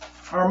be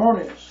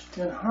harmonious,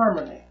 in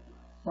harmony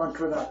one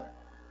to another.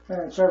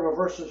 And several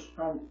verses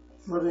on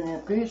living in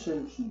peace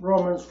in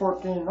Romans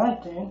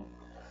 14:19.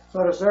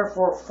 Let us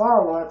therefore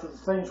follow after the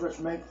things which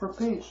make for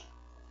peace.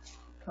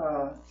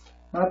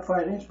 Not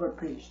fightings, but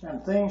peace.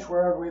 And things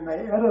whereof we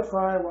may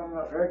edify one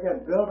another.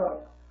 Again, build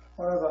up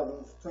one another,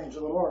 the things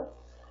of the Lord.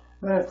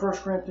 Then in 1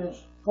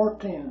 Corinthians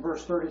 14,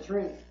 verse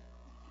 33.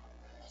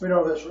 We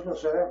know this. We're going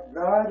to say that.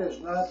 God is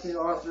not the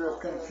author of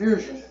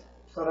confusion,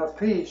 but of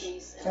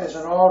peace, as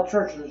in all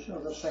churches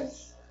of the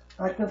saints.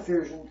 Not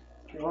confusion.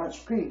 He wants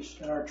peace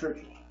in our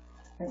churches.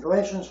 In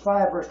Galatians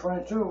 5, verse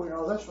 22, we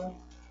know this one.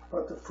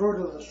 But the fruit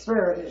of the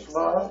Spirit is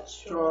love,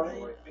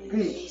 joy,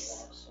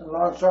 peace, and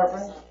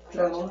long-suffering,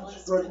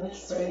 gentleness,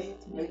 goodness,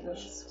 faith,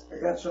 meekness.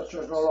 Against such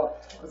there's no law.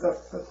 But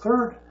the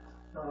third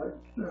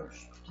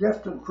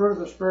gift and fruit of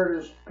the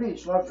Spirit is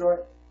peace, love, joy,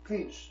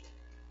 peace.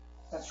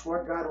 That's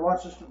what God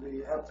wants us to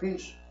be, have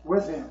peace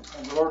with Him.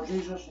 And the Lord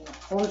Jesus and the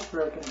Holy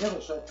Spirit can give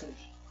us that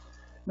peace.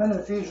 And then in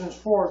Ephesians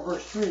 4,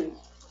 verse 3,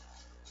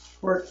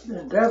 we're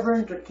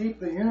endeavoring to keep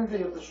the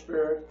unity of the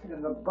Spirit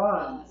in the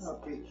bond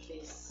of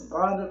peace. The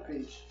bond of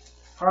peace,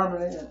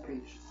 harmony and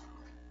peace.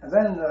 And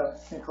then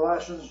in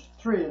Colossians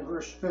 3 and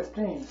verse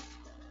 15,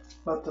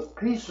 let the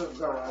peace of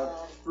God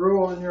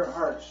rule in your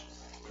hearts,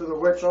 to the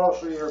which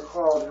also you are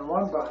called in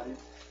one body,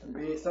 and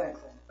be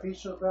thankful.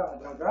 Peace of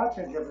God. Now God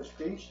can give us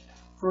peace.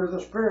 Fruit of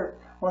the Spirit,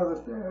 one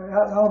of the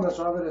elements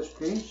of it is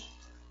peace,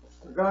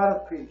 the God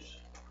of peace.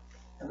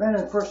 And then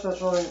in 1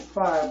 Thessalonians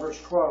 5,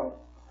 verse 12,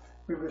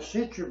 we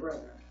beseech you,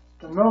 brethren,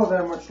 to know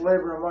them which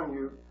labor among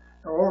you,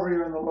 and over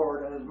you in the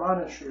Lord, and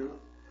admonish you,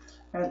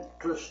 and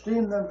to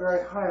esteem them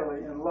very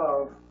highly in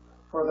love,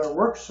 for their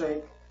work's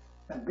sake,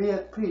 and be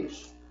at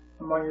peace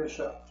among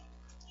yourselves.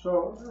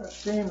 So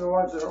esteem the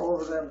ones that are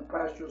over them, the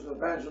pastors, the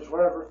evangelists,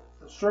 whatever,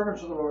 the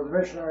servants of the Lord, the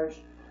missionaries,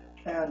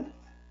 and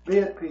be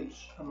at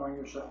peace among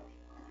yourselves.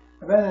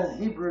 And then in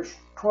Hebrews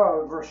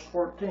 12, verse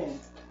 14,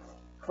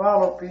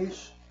 follow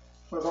peace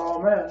with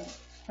all men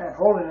and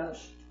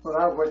holiness,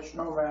 without which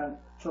no man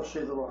shall see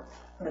the Lord.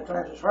 Many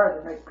times it's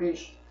hard to make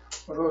peace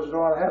with those who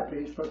don't want to have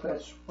peace, but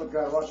that's what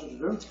God wants us to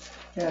do.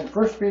 And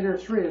 1 Peter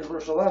 3 and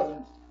verse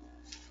 11,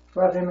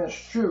 let him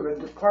eschew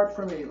and depart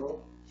from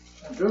evil,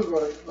 and do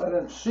good, let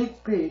him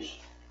seek peace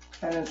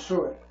and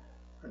ensue it.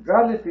 The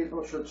godly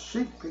people should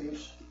seek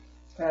peace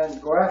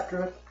and go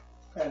after it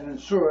and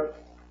ensue it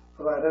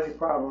without any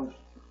problems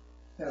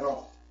at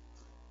all.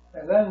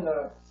 And then,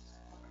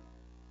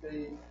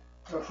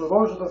 so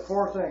those are the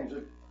four things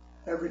that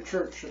every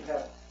church should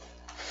have.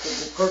 They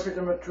should be perfect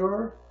and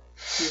mature,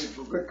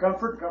 be of good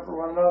comfort, comfort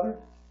one another.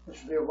 They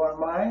should be of one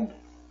mind,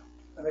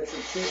 and they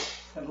should seek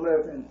and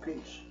live in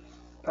peace,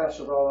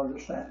 passeth all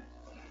understanding.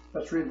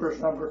 Let's read verse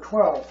number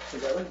 12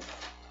 together.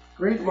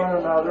 Greet one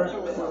another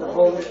with a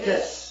holy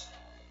kiss.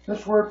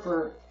 This word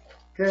for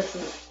kiss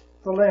is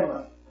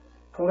philema.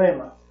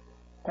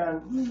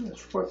 And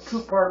it's a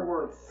two-part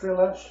word.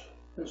 Philes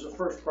is the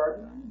first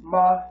part.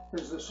 Ma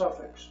is the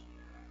suffix.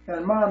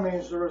 And ma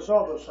means the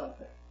result of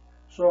something.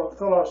 So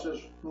philos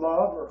is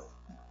love or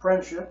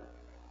friendship,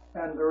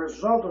 and the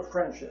result of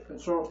friendship.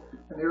 And so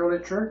in the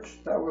early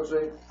church, that was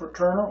a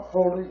fraternal,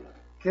 holy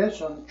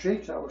kiss on the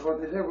cheeks. That was what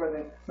they did when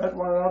they met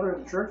one another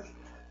in the church.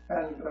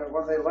 And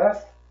when they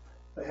left,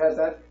 they had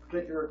that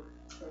particular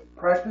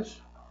practice.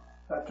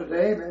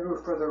 Today,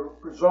 maybe for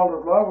the result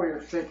of love,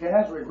 we shake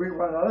hands, we greet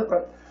one another,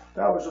 but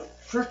that was a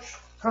church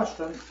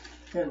custom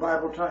in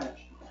Bible times.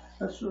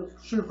 Let's see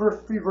a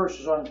few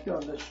verses on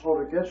this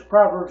holy kiss.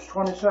 Proverbs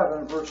 27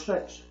 and verse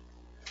 6.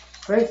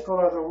 Faithful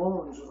are the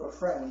wounds of a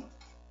friend,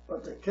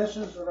 but the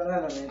kisses of an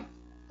enemy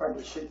are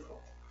deceitful.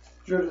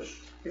 Judas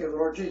gave the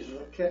Lord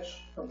Jesus a kiss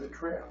of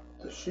betrayal,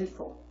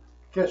 deceitful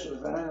kisses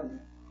of an enemy.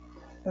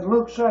 In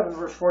Luke 7,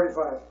 verse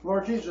 45,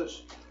 Lord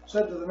Jesus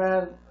said to the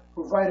man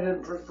who invited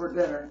him for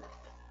dinner,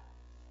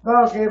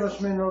 thou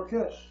gavest me no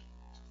kiss.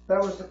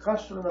 That was the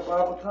custom in the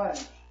Bible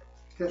times.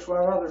 Kiss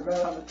one another, men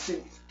on the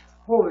cheek.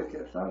 Holy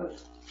kiss, not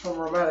as some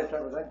romantic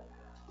type of thing.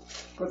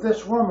 But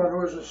this woman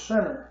who is a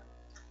sinner,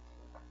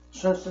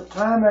 since the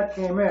time I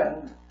came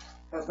in,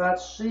 hath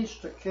not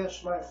ceased to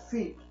kiss my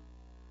feet.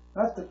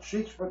 Not the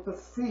cheeks, but the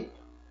feet.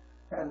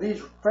 And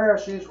these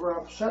Pharisees were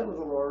upset with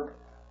the Lord,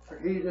 for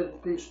he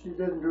didn't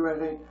do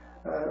anything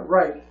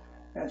right.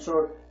 And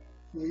so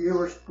he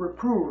was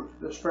reproved,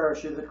 this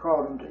Pharisee that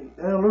called him to eat.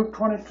 And in Luke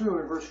 22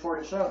 and verse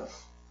 47,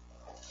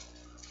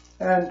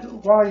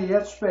 and while he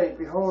yet spake,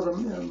 behold,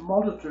 a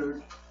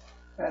multitude,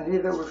 and he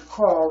that was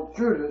called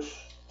Judas,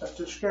 that's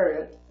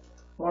Iscariot,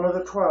 one of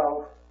the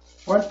 12,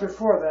 went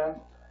before them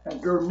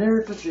and drew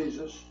near to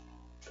Jesus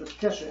to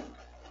kiss him.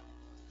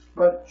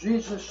 But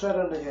Jesus said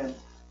unto him,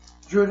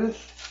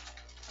 Judas,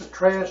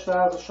 betrayest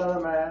thou the Son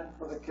of Man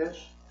with a kiss?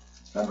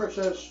 Remember, it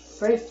says,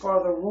 faithful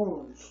are the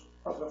wounds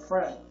of a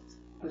friend,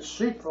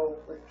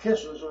 deceitful the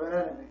kisses of an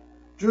enemy.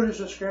 Judas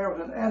Iscariot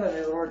was an enemy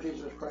of the Lord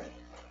Jesus Christ.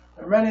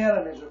 There are many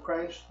enemies of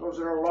Christ, those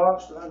that are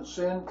lost and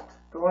unsinned,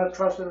 don't want to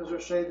trust him as their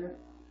Savior.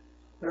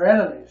 They're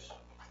enemies.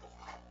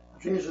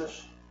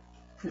 Jesus,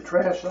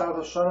 betrayest thou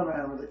the Son of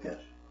Man with a kiss.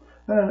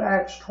 Then in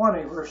Acts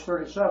 20, verse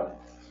 37,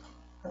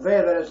 and they,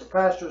 that is the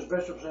pastors,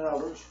 bishops, and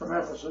elders from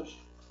Ephesus,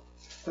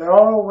 they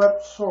all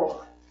wept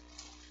sore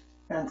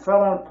and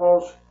fell on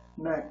Paul's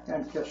neck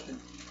and kissed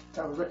him.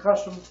 That was the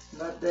custom in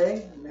that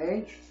day and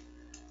age.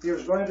 He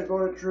was going to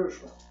go to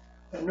Jerusalem.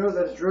 They knew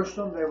that at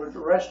Jerusalem they would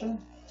arrest him,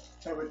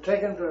 they would take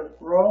him to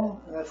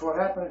Rome, and that's what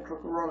happened. He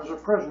took Rome as a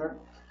prisoner.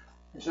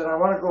 He said, I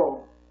want to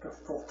go to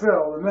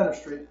fulfill the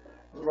ministry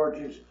of the Lord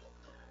Jesus.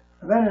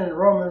 And then in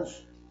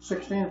Romans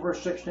 16,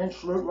 verse 16,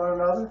 salute one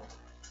another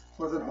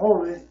with a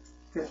holy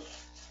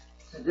kiss.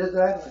 They did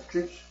that, and the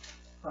cheeks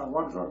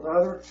one to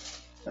another.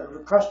 That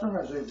was a custom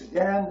as they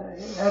began,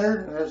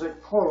 entered, and as they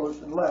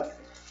closed and left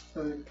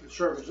the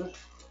services.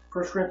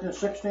 1 Corinthians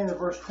 16 and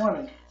verse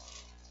 20.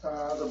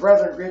 The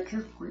brethren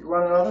greet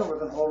one another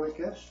with a holy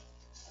kiss.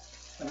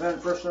 And then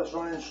 1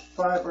 Thessalonians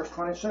 5 verse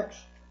 26.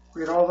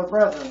 Greet all the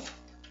brethren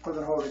with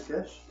a holy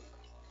kiss.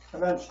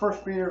 And then 1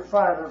 Peter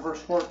 5 and verse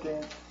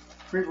 14.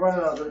 Greet one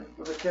another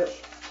with a kiss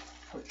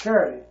of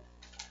charity.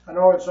 I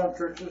know in some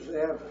churches they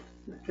have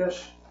a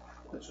kiss.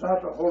 It's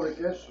not a holy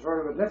kiss, it's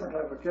sort of a different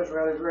type of kiss. We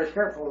got to be very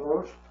careful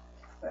of those.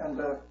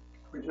 And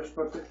we just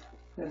put it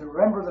in.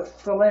 Remember the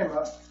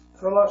philema.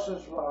 Philos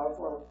is love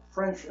or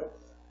friendship.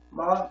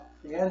 Ma,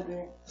 the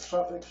ending, the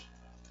suffix,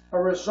 a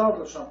result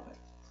of something.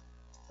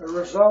 A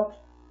result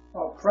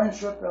of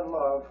friendship and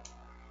love.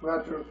 We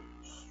have to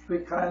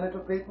speak kindly to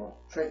people,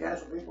 shake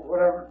hands with people,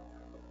 whatever.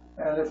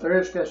 And if there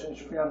is kissing, it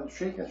should be on the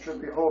cheek and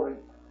should be holy,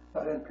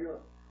 not impure.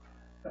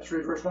 Let's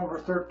read verse number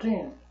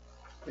 13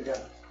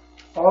 together.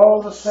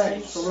 All the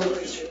saints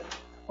salute you.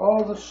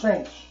 All the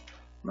saints.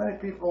 Many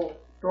people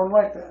don't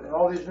like that. In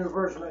all these new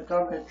versions, they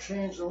come and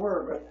change the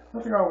word, but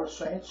nothing wrong with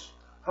saints.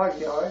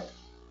 Hagioi,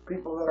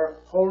 people that are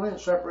holy and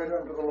separated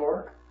unto the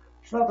Lord.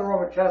 It's not the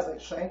Roman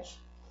Catholic saints.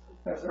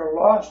 If they're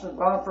lost and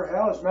bound for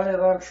hell, as many of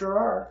them sure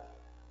are,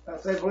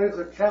 if they believe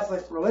the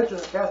Catholic religion,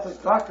 the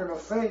Catholic doctrine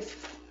of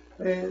faith,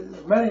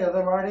 many of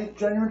them aren't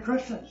genuine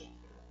Christians.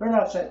 They're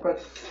not saints,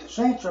 but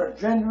saints are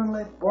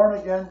genuinely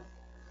born-again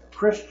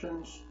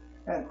Christians,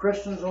 and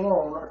Christians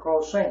alone are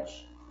called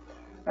saints.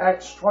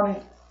 Acts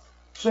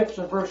 26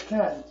 and verse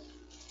 10,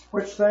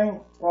 which thing,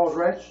 Paul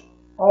writes,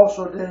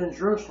 also did in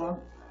Jerusalem,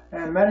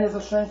 and many of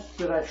the saints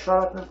did I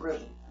shut up in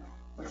prison.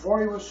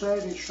 Before he was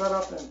saved, he shut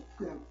up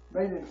and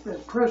made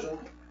in prison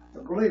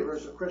the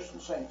believers, the Christian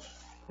saints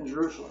in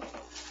Jerusalem.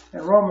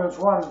 In Romans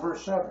 1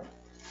 verse 7,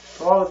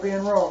 to all that be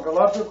in Rome,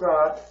 beloved of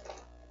God,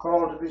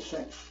 called to be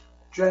saints,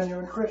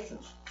 genuine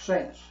Christians,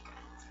 saints.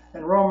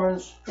 In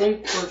Romans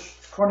 8 verse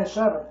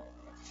 27,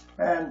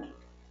 and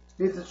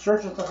he that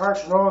searcheth the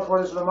hearts knoweth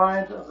what is the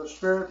mind of the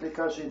Spirit,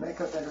 because he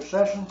maketh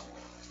intercession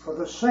for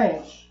the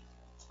saints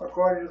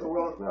according to the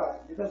will of God.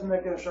 He doesn't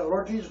make intercession.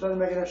 Lord Jesus doesn't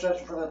make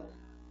intercession for the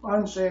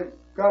unsaved,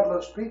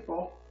 godless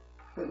people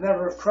that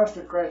never have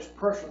trusted Christ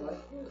personally,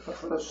 but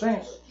for the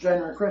saints,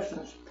 genuine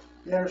Christians,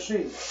 he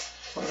intercedes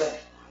for them.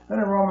 Then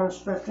in Romans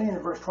 15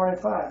 verse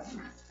 25,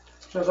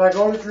 it says, I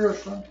go to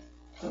Jerusalem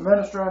to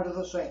minister unto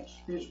the saints,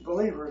 these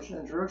believers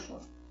in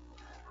Jerusalem.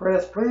 For it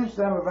hath pleased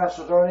them of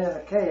Macedonia and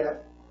Achaia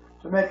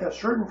to make a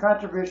certain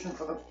contribution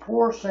for the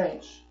poor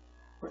saints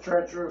which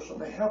are at Jerusalem.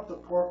 They help the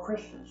poor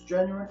Christians,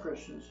 genuine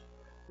Christians,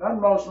 not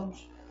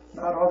Muslims,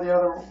 not all the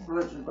other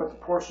religions, but the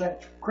poor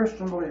saints,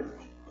 Christian believers.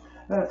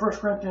 Then in 1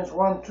 Corinthians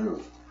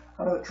 1:2,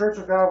 unto the church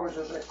of God which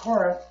is at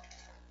Corinth,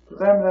 to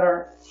them that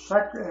are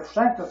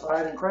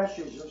sanctified in Christ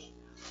Jesus,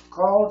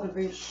 called to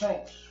be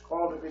saints,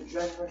 called to be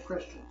genuine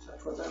Christians.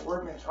 That's what that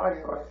word means, how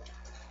you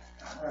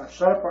are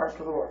set apart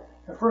to the Lord.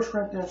 In 1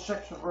 Corinthians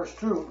 6 and verse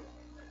 2,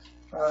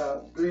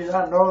 do you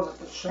not know that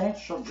the saints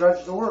shall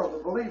judge the world,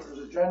 the believers,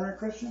 the genuine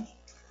Christians,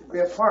 will be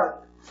a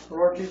part of the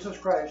Lord Jesus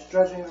Christ,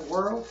 judging the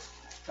world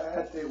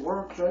at the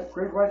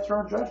great white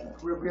throne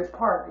judgment. We'll be a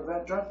part of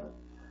that judgment.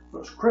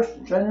 Those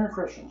Christians, genuine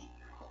Christians.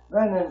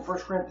 Then in 1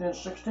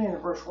 Corinthians 16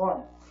 and verse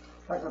 1,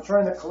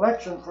 concerning the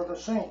collection for the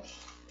saints,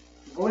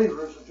 the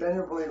believers, the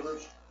genuine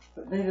believers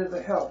that needed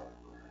the help.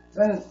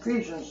 Then in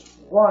Ephesians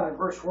 1 and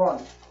verse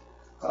 1,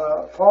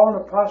 Paul,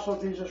 an apostle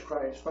of Jesus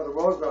Christ, by the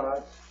will of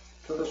God,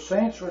 to the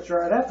saints which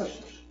are at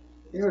Ephesus.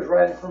 He was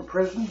writing from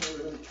prison. He was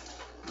in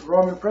the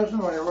Roman prison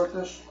when he wrote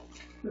this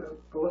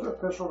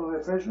epistle to the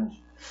Ephesians.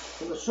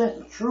 To the saints,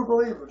 the true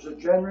believers, the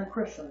genuine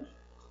Christians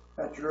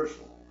at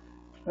Jerusalem.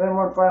 And then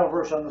one final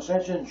verse on the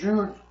saints in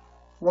Jude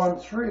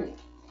 1:3.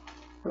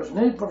 It was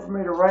needful for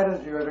me to write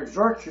unto you and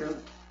exhort you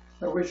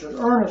that we should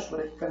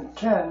earnestly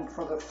contend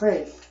for the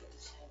faith,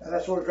 and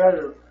that's what we've got to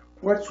do,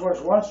 which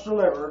was once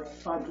delivered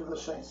unto the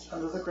saints,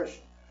 unto the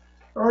Christians.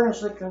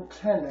 Earnestly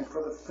contending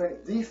for the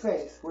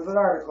faith, with an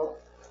article,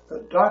 the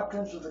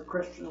doctrines of the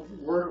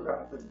Christian Word of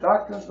God, the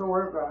doctrines of the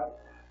Word of God,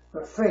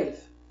 the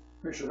faith,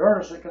 we should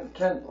earnestly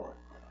contend for it.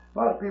 A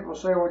lot of people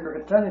say, well, you're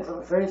contending for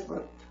the faith,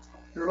 but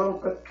you're a little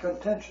bit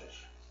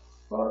contentious.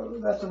 Well,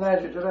 that's an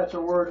adjective, that's a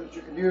word that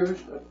you can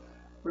use, but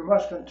we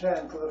must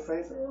contend for the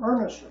faith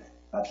earnestly,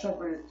 not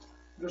simply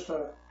just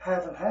a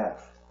half and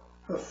half.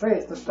 The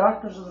faith, the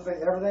doctrines of the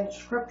faith, everything's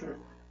Scripture,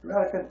 we've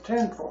got to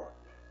contend for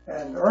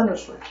and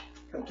earnestly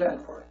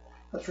contend for it.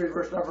 Let's read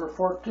verse number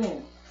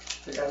 14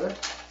 together.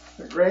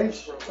 The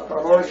grace of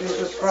our Lord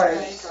Jesus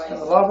Christ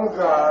and the love of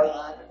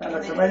God and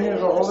the communion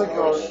of the Holy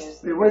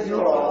Ghost be with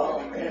you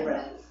all.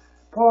 Amen.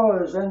 Paul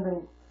is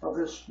ending of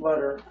this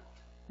letter.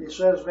 He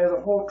says, may the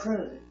whole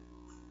Trinity,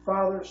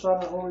 Father, Son,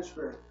 and Holy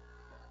Spirit,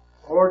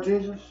 Lord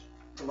Jesus,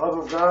 the love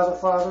of God the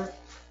Father,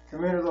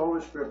 communion of the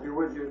Holy Spirit be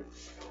with you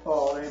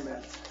all.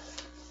 Amen.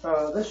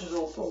 This is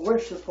a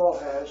wish that Paul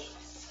has.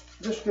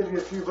 Just give you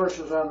a few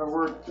verses on the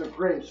word, the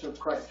grace of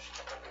Christ.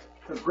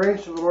 The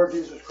grace of the Lord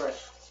Jesus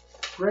Christ.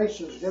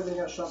 Grace is giving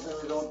us something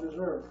we don't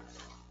deserve.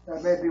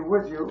 That may be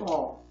with you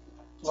all.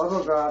 Love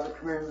of God, the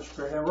communion of the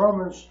Spirit. In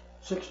Romans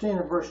 16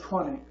 and verse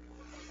 20,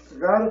 the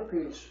God of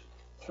peace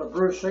shall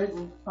bruise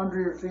Satan under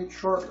your feet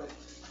shortly.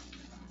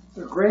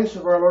 The grace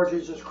of our Lord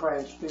Jesus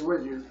Christ be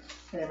with you.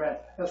 Amen.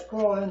 As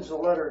Paul ends the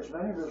letters,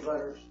 many of his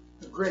letters,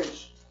 the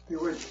grace be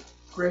with you.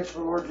 Grace of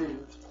the Lord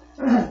Jesus.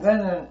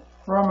 Then in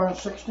Romans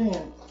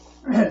 16,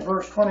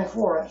 verse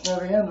 24, that's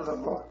near the end of the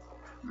book.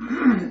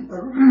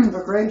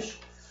 The grace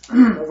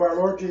of our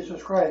Lord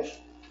Jesus Christ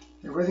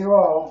be with you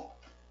all.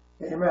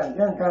 Amen.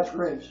 Again, God's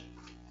grace.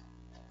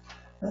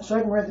 And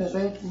 2 Corinthians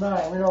 8 and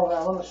 9, we know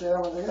that. Let us say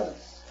that one together.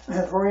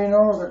 For ye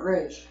know the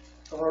grace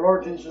of our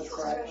Lord Jesus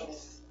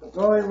Christ, that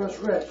though he was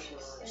rich,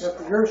 yet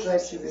for your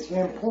sakes he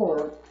became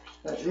poor,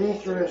 that ye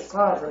through his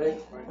poverty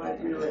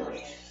might be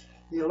rich.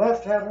 He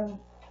left heaven,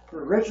 the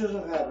riches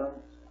of heaven,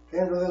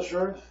 came to this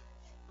earth,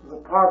 to the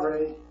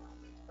poverty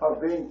of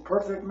being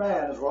perfect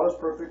man as well as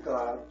perfect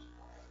God.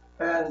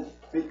 And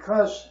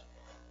because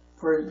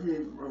for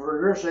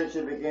your sakes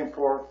he became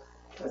poor,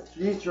 that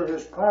ye through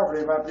his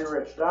poverty might be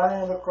rich,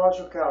 dying on the cross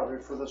of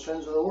Calvary for the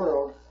sins of the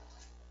world,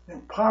 in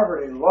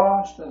poverty,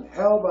 lost and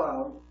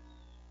hell-bound,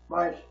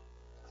 might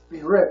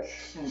be rich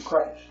in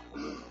Christ.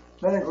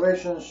 Then in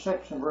Galatians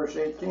 6 and verse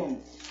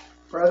 18,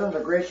 brethren, the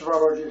grace of our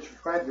Lord Jesus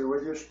Christ be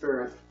with your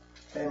spirit.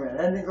 Amen.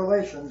 Ending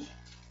Galatians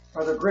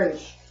are the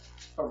grace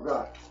of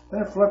God.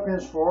 Then in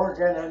Philippians 4,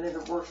 again ending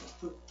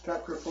the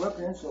chapter of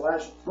Philippians, the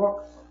last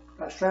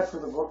chapter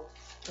of the book,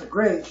 the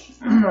grace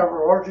of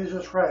our Lord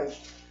Jesus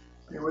Christ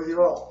be with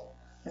you all.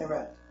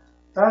 Amen.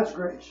 God's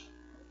grace.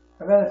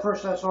 And then in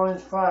 1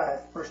 Thessalonians 5,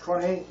 verse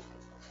 28,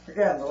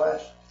 again, the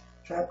last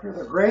chapter,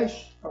 the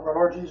grace of our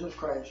Lord Jesus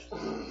Christ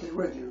be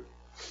with you.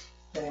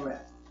 Amen.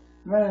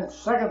 And then in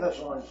 2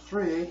 Thessalonians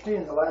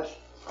 3:18, the last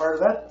part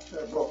of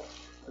that book,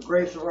 the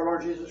grace of our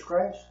Lord Jesus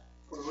Christ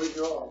be with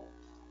you all.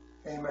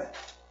 Amen.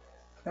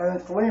 And in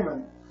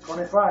Philemon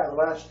 25, the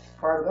last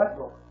part of that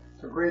book,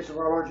 the grace of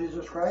our Lord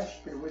Jesus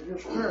Christ be with your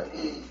spirit.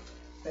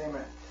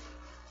 Amen.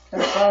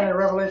 And finally,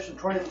 Revelation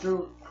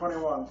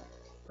 22:21,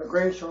 the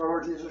grace of our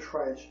Lord Jesus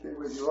Christ be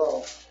with you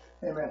all.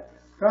 Amen.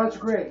 God's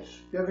grace,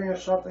 giving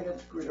us something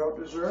that we don't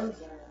deserve.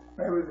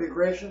 May we be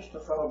gracious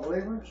to fellow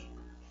believers,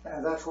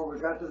 and that's what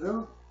we've got to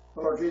do.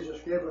 The Lord Jesus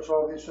gave us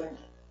all these things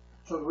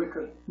so that we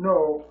could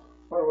know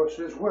what was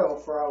His will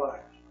for our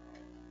lives.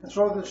 And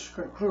so this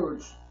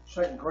concludes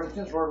 2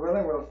 Corinthians. Lord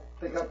willing, we'll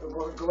take up the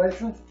book of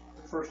Galatians,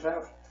 the first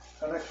half,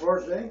 next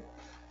Lord's Day.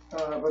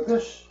 But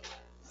these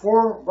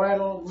four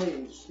vital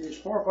needs,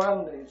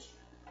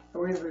 that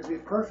we would be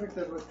perfect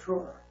and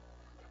mature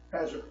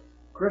as a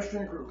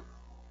Christian group,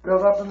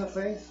 built up in the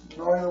faith,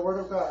 knowing the Word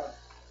of God,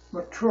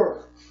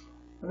 mature.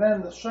 And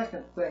then the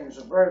second thing is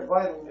a very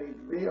vital need,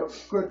 to be of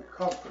good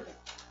comfort,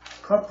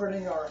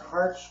 comforting our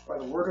hearts by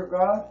the Word of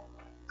God,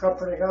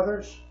 comforting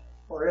others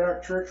or in our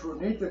church who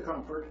need the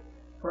comfort,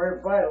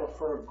 very vital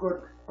for a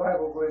good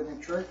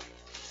Bible-believing church.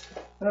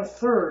 And a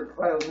third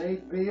vital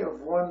need, be of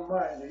one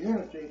mind, a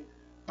unity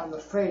on the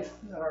faith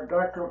and our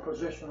doctrinal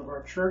position of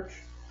our church,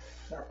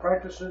 and our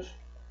practices,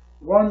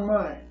 one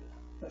mind,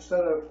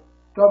 instead of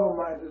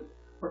double-minded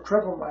or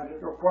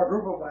triple-minded or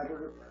quadruple-minded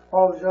or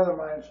all these other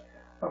minds,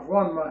 of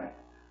one mind,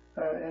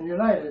 and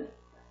united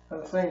in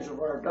the things of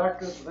our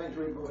doctrines, the things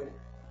we believe.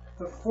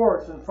 The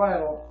fourth and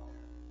final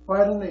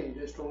vital need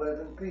is to live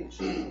in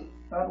peace,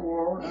 not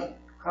war, not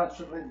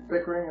constantly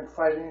bickering and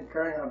fighting and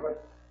carrying on,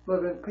 but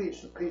live in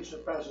peace, the peace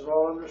that passes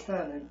all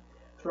understanding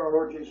through our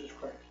Lord Jesus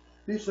Christ.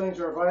 These things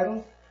are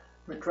vital.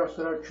 We trust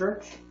that our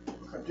church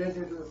will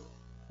continue to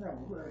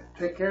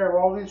take care of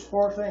all these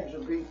four things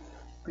and be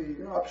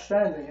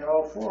upstanding in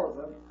all four of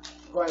them,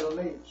 vital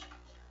needs.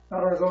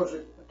 Not only those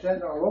that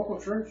attend our local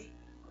church,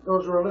 but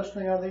those who are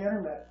listening on the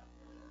internet.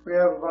 We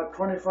have about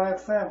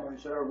 25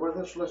 families that are with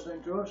us,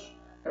 listening to us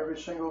every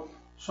single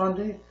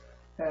Sunday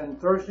and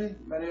Thursday,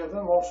 many of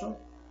them also.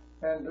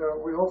 And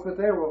we hope that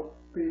they will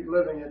be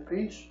living in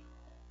peace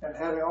and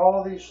having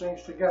all these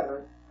things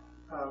together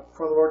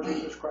for the Lord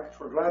Jesus Christ.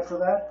 We're glad for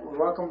that. We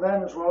welcome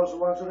them as well as the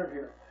ones that are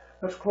here.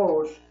 Let's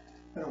close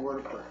in a word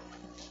of prayer.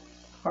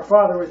 Our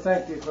Father, we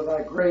thank Thee for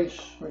Thy grace.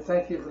 We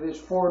thank Thee for these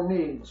four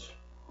needs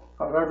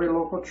of every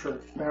local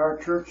church. May our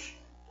church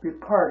be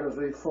part of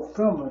the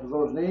fulfillment of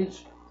those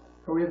needs,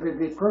 that we may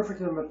be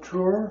perfect and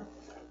mature,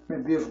 may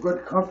be of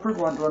good comfort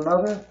one to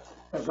another,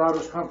 as Thou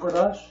dost comfort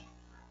us,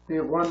 be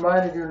of one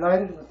mind and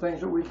united in the things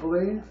that we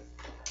believe,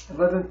 and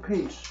live in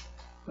peace,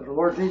 that the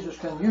Lord Jesus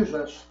can use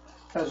us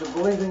as a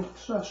believing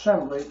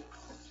assembly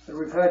that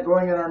we've had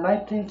going in our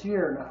 19th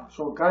year now.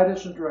 So guide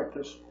us and direct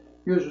us,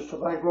 use us to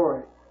Thy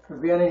glory. If there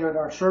be any in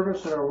our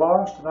service that are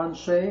lost and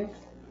unsaved,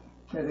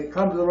 may they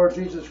come to the Lord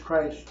Jesus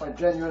Christ by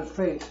genuine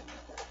faith,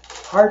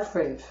 heart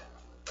faith,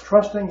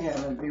 trusting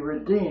Him, and be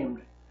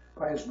redeemed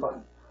by His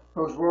blood.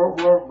 Those who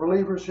are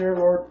believers here,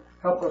 Lord,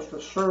 help us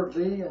to serve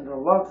Thee and to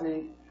love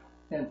Thee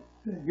in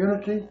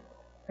unity,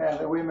 and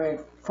that we may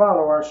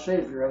follow our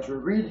Savior as we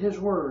read His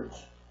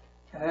words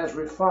and as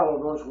we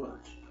follow those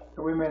words,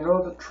 that we may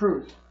know the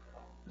truth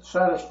that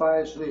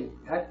satisfies Thee.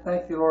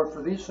 Thank Thee, Lord,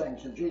 for these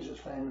things in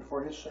Jesus' name and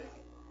for His sake.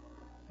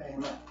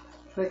 Amen.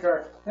 Take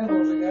our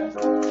hymnals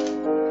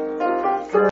again.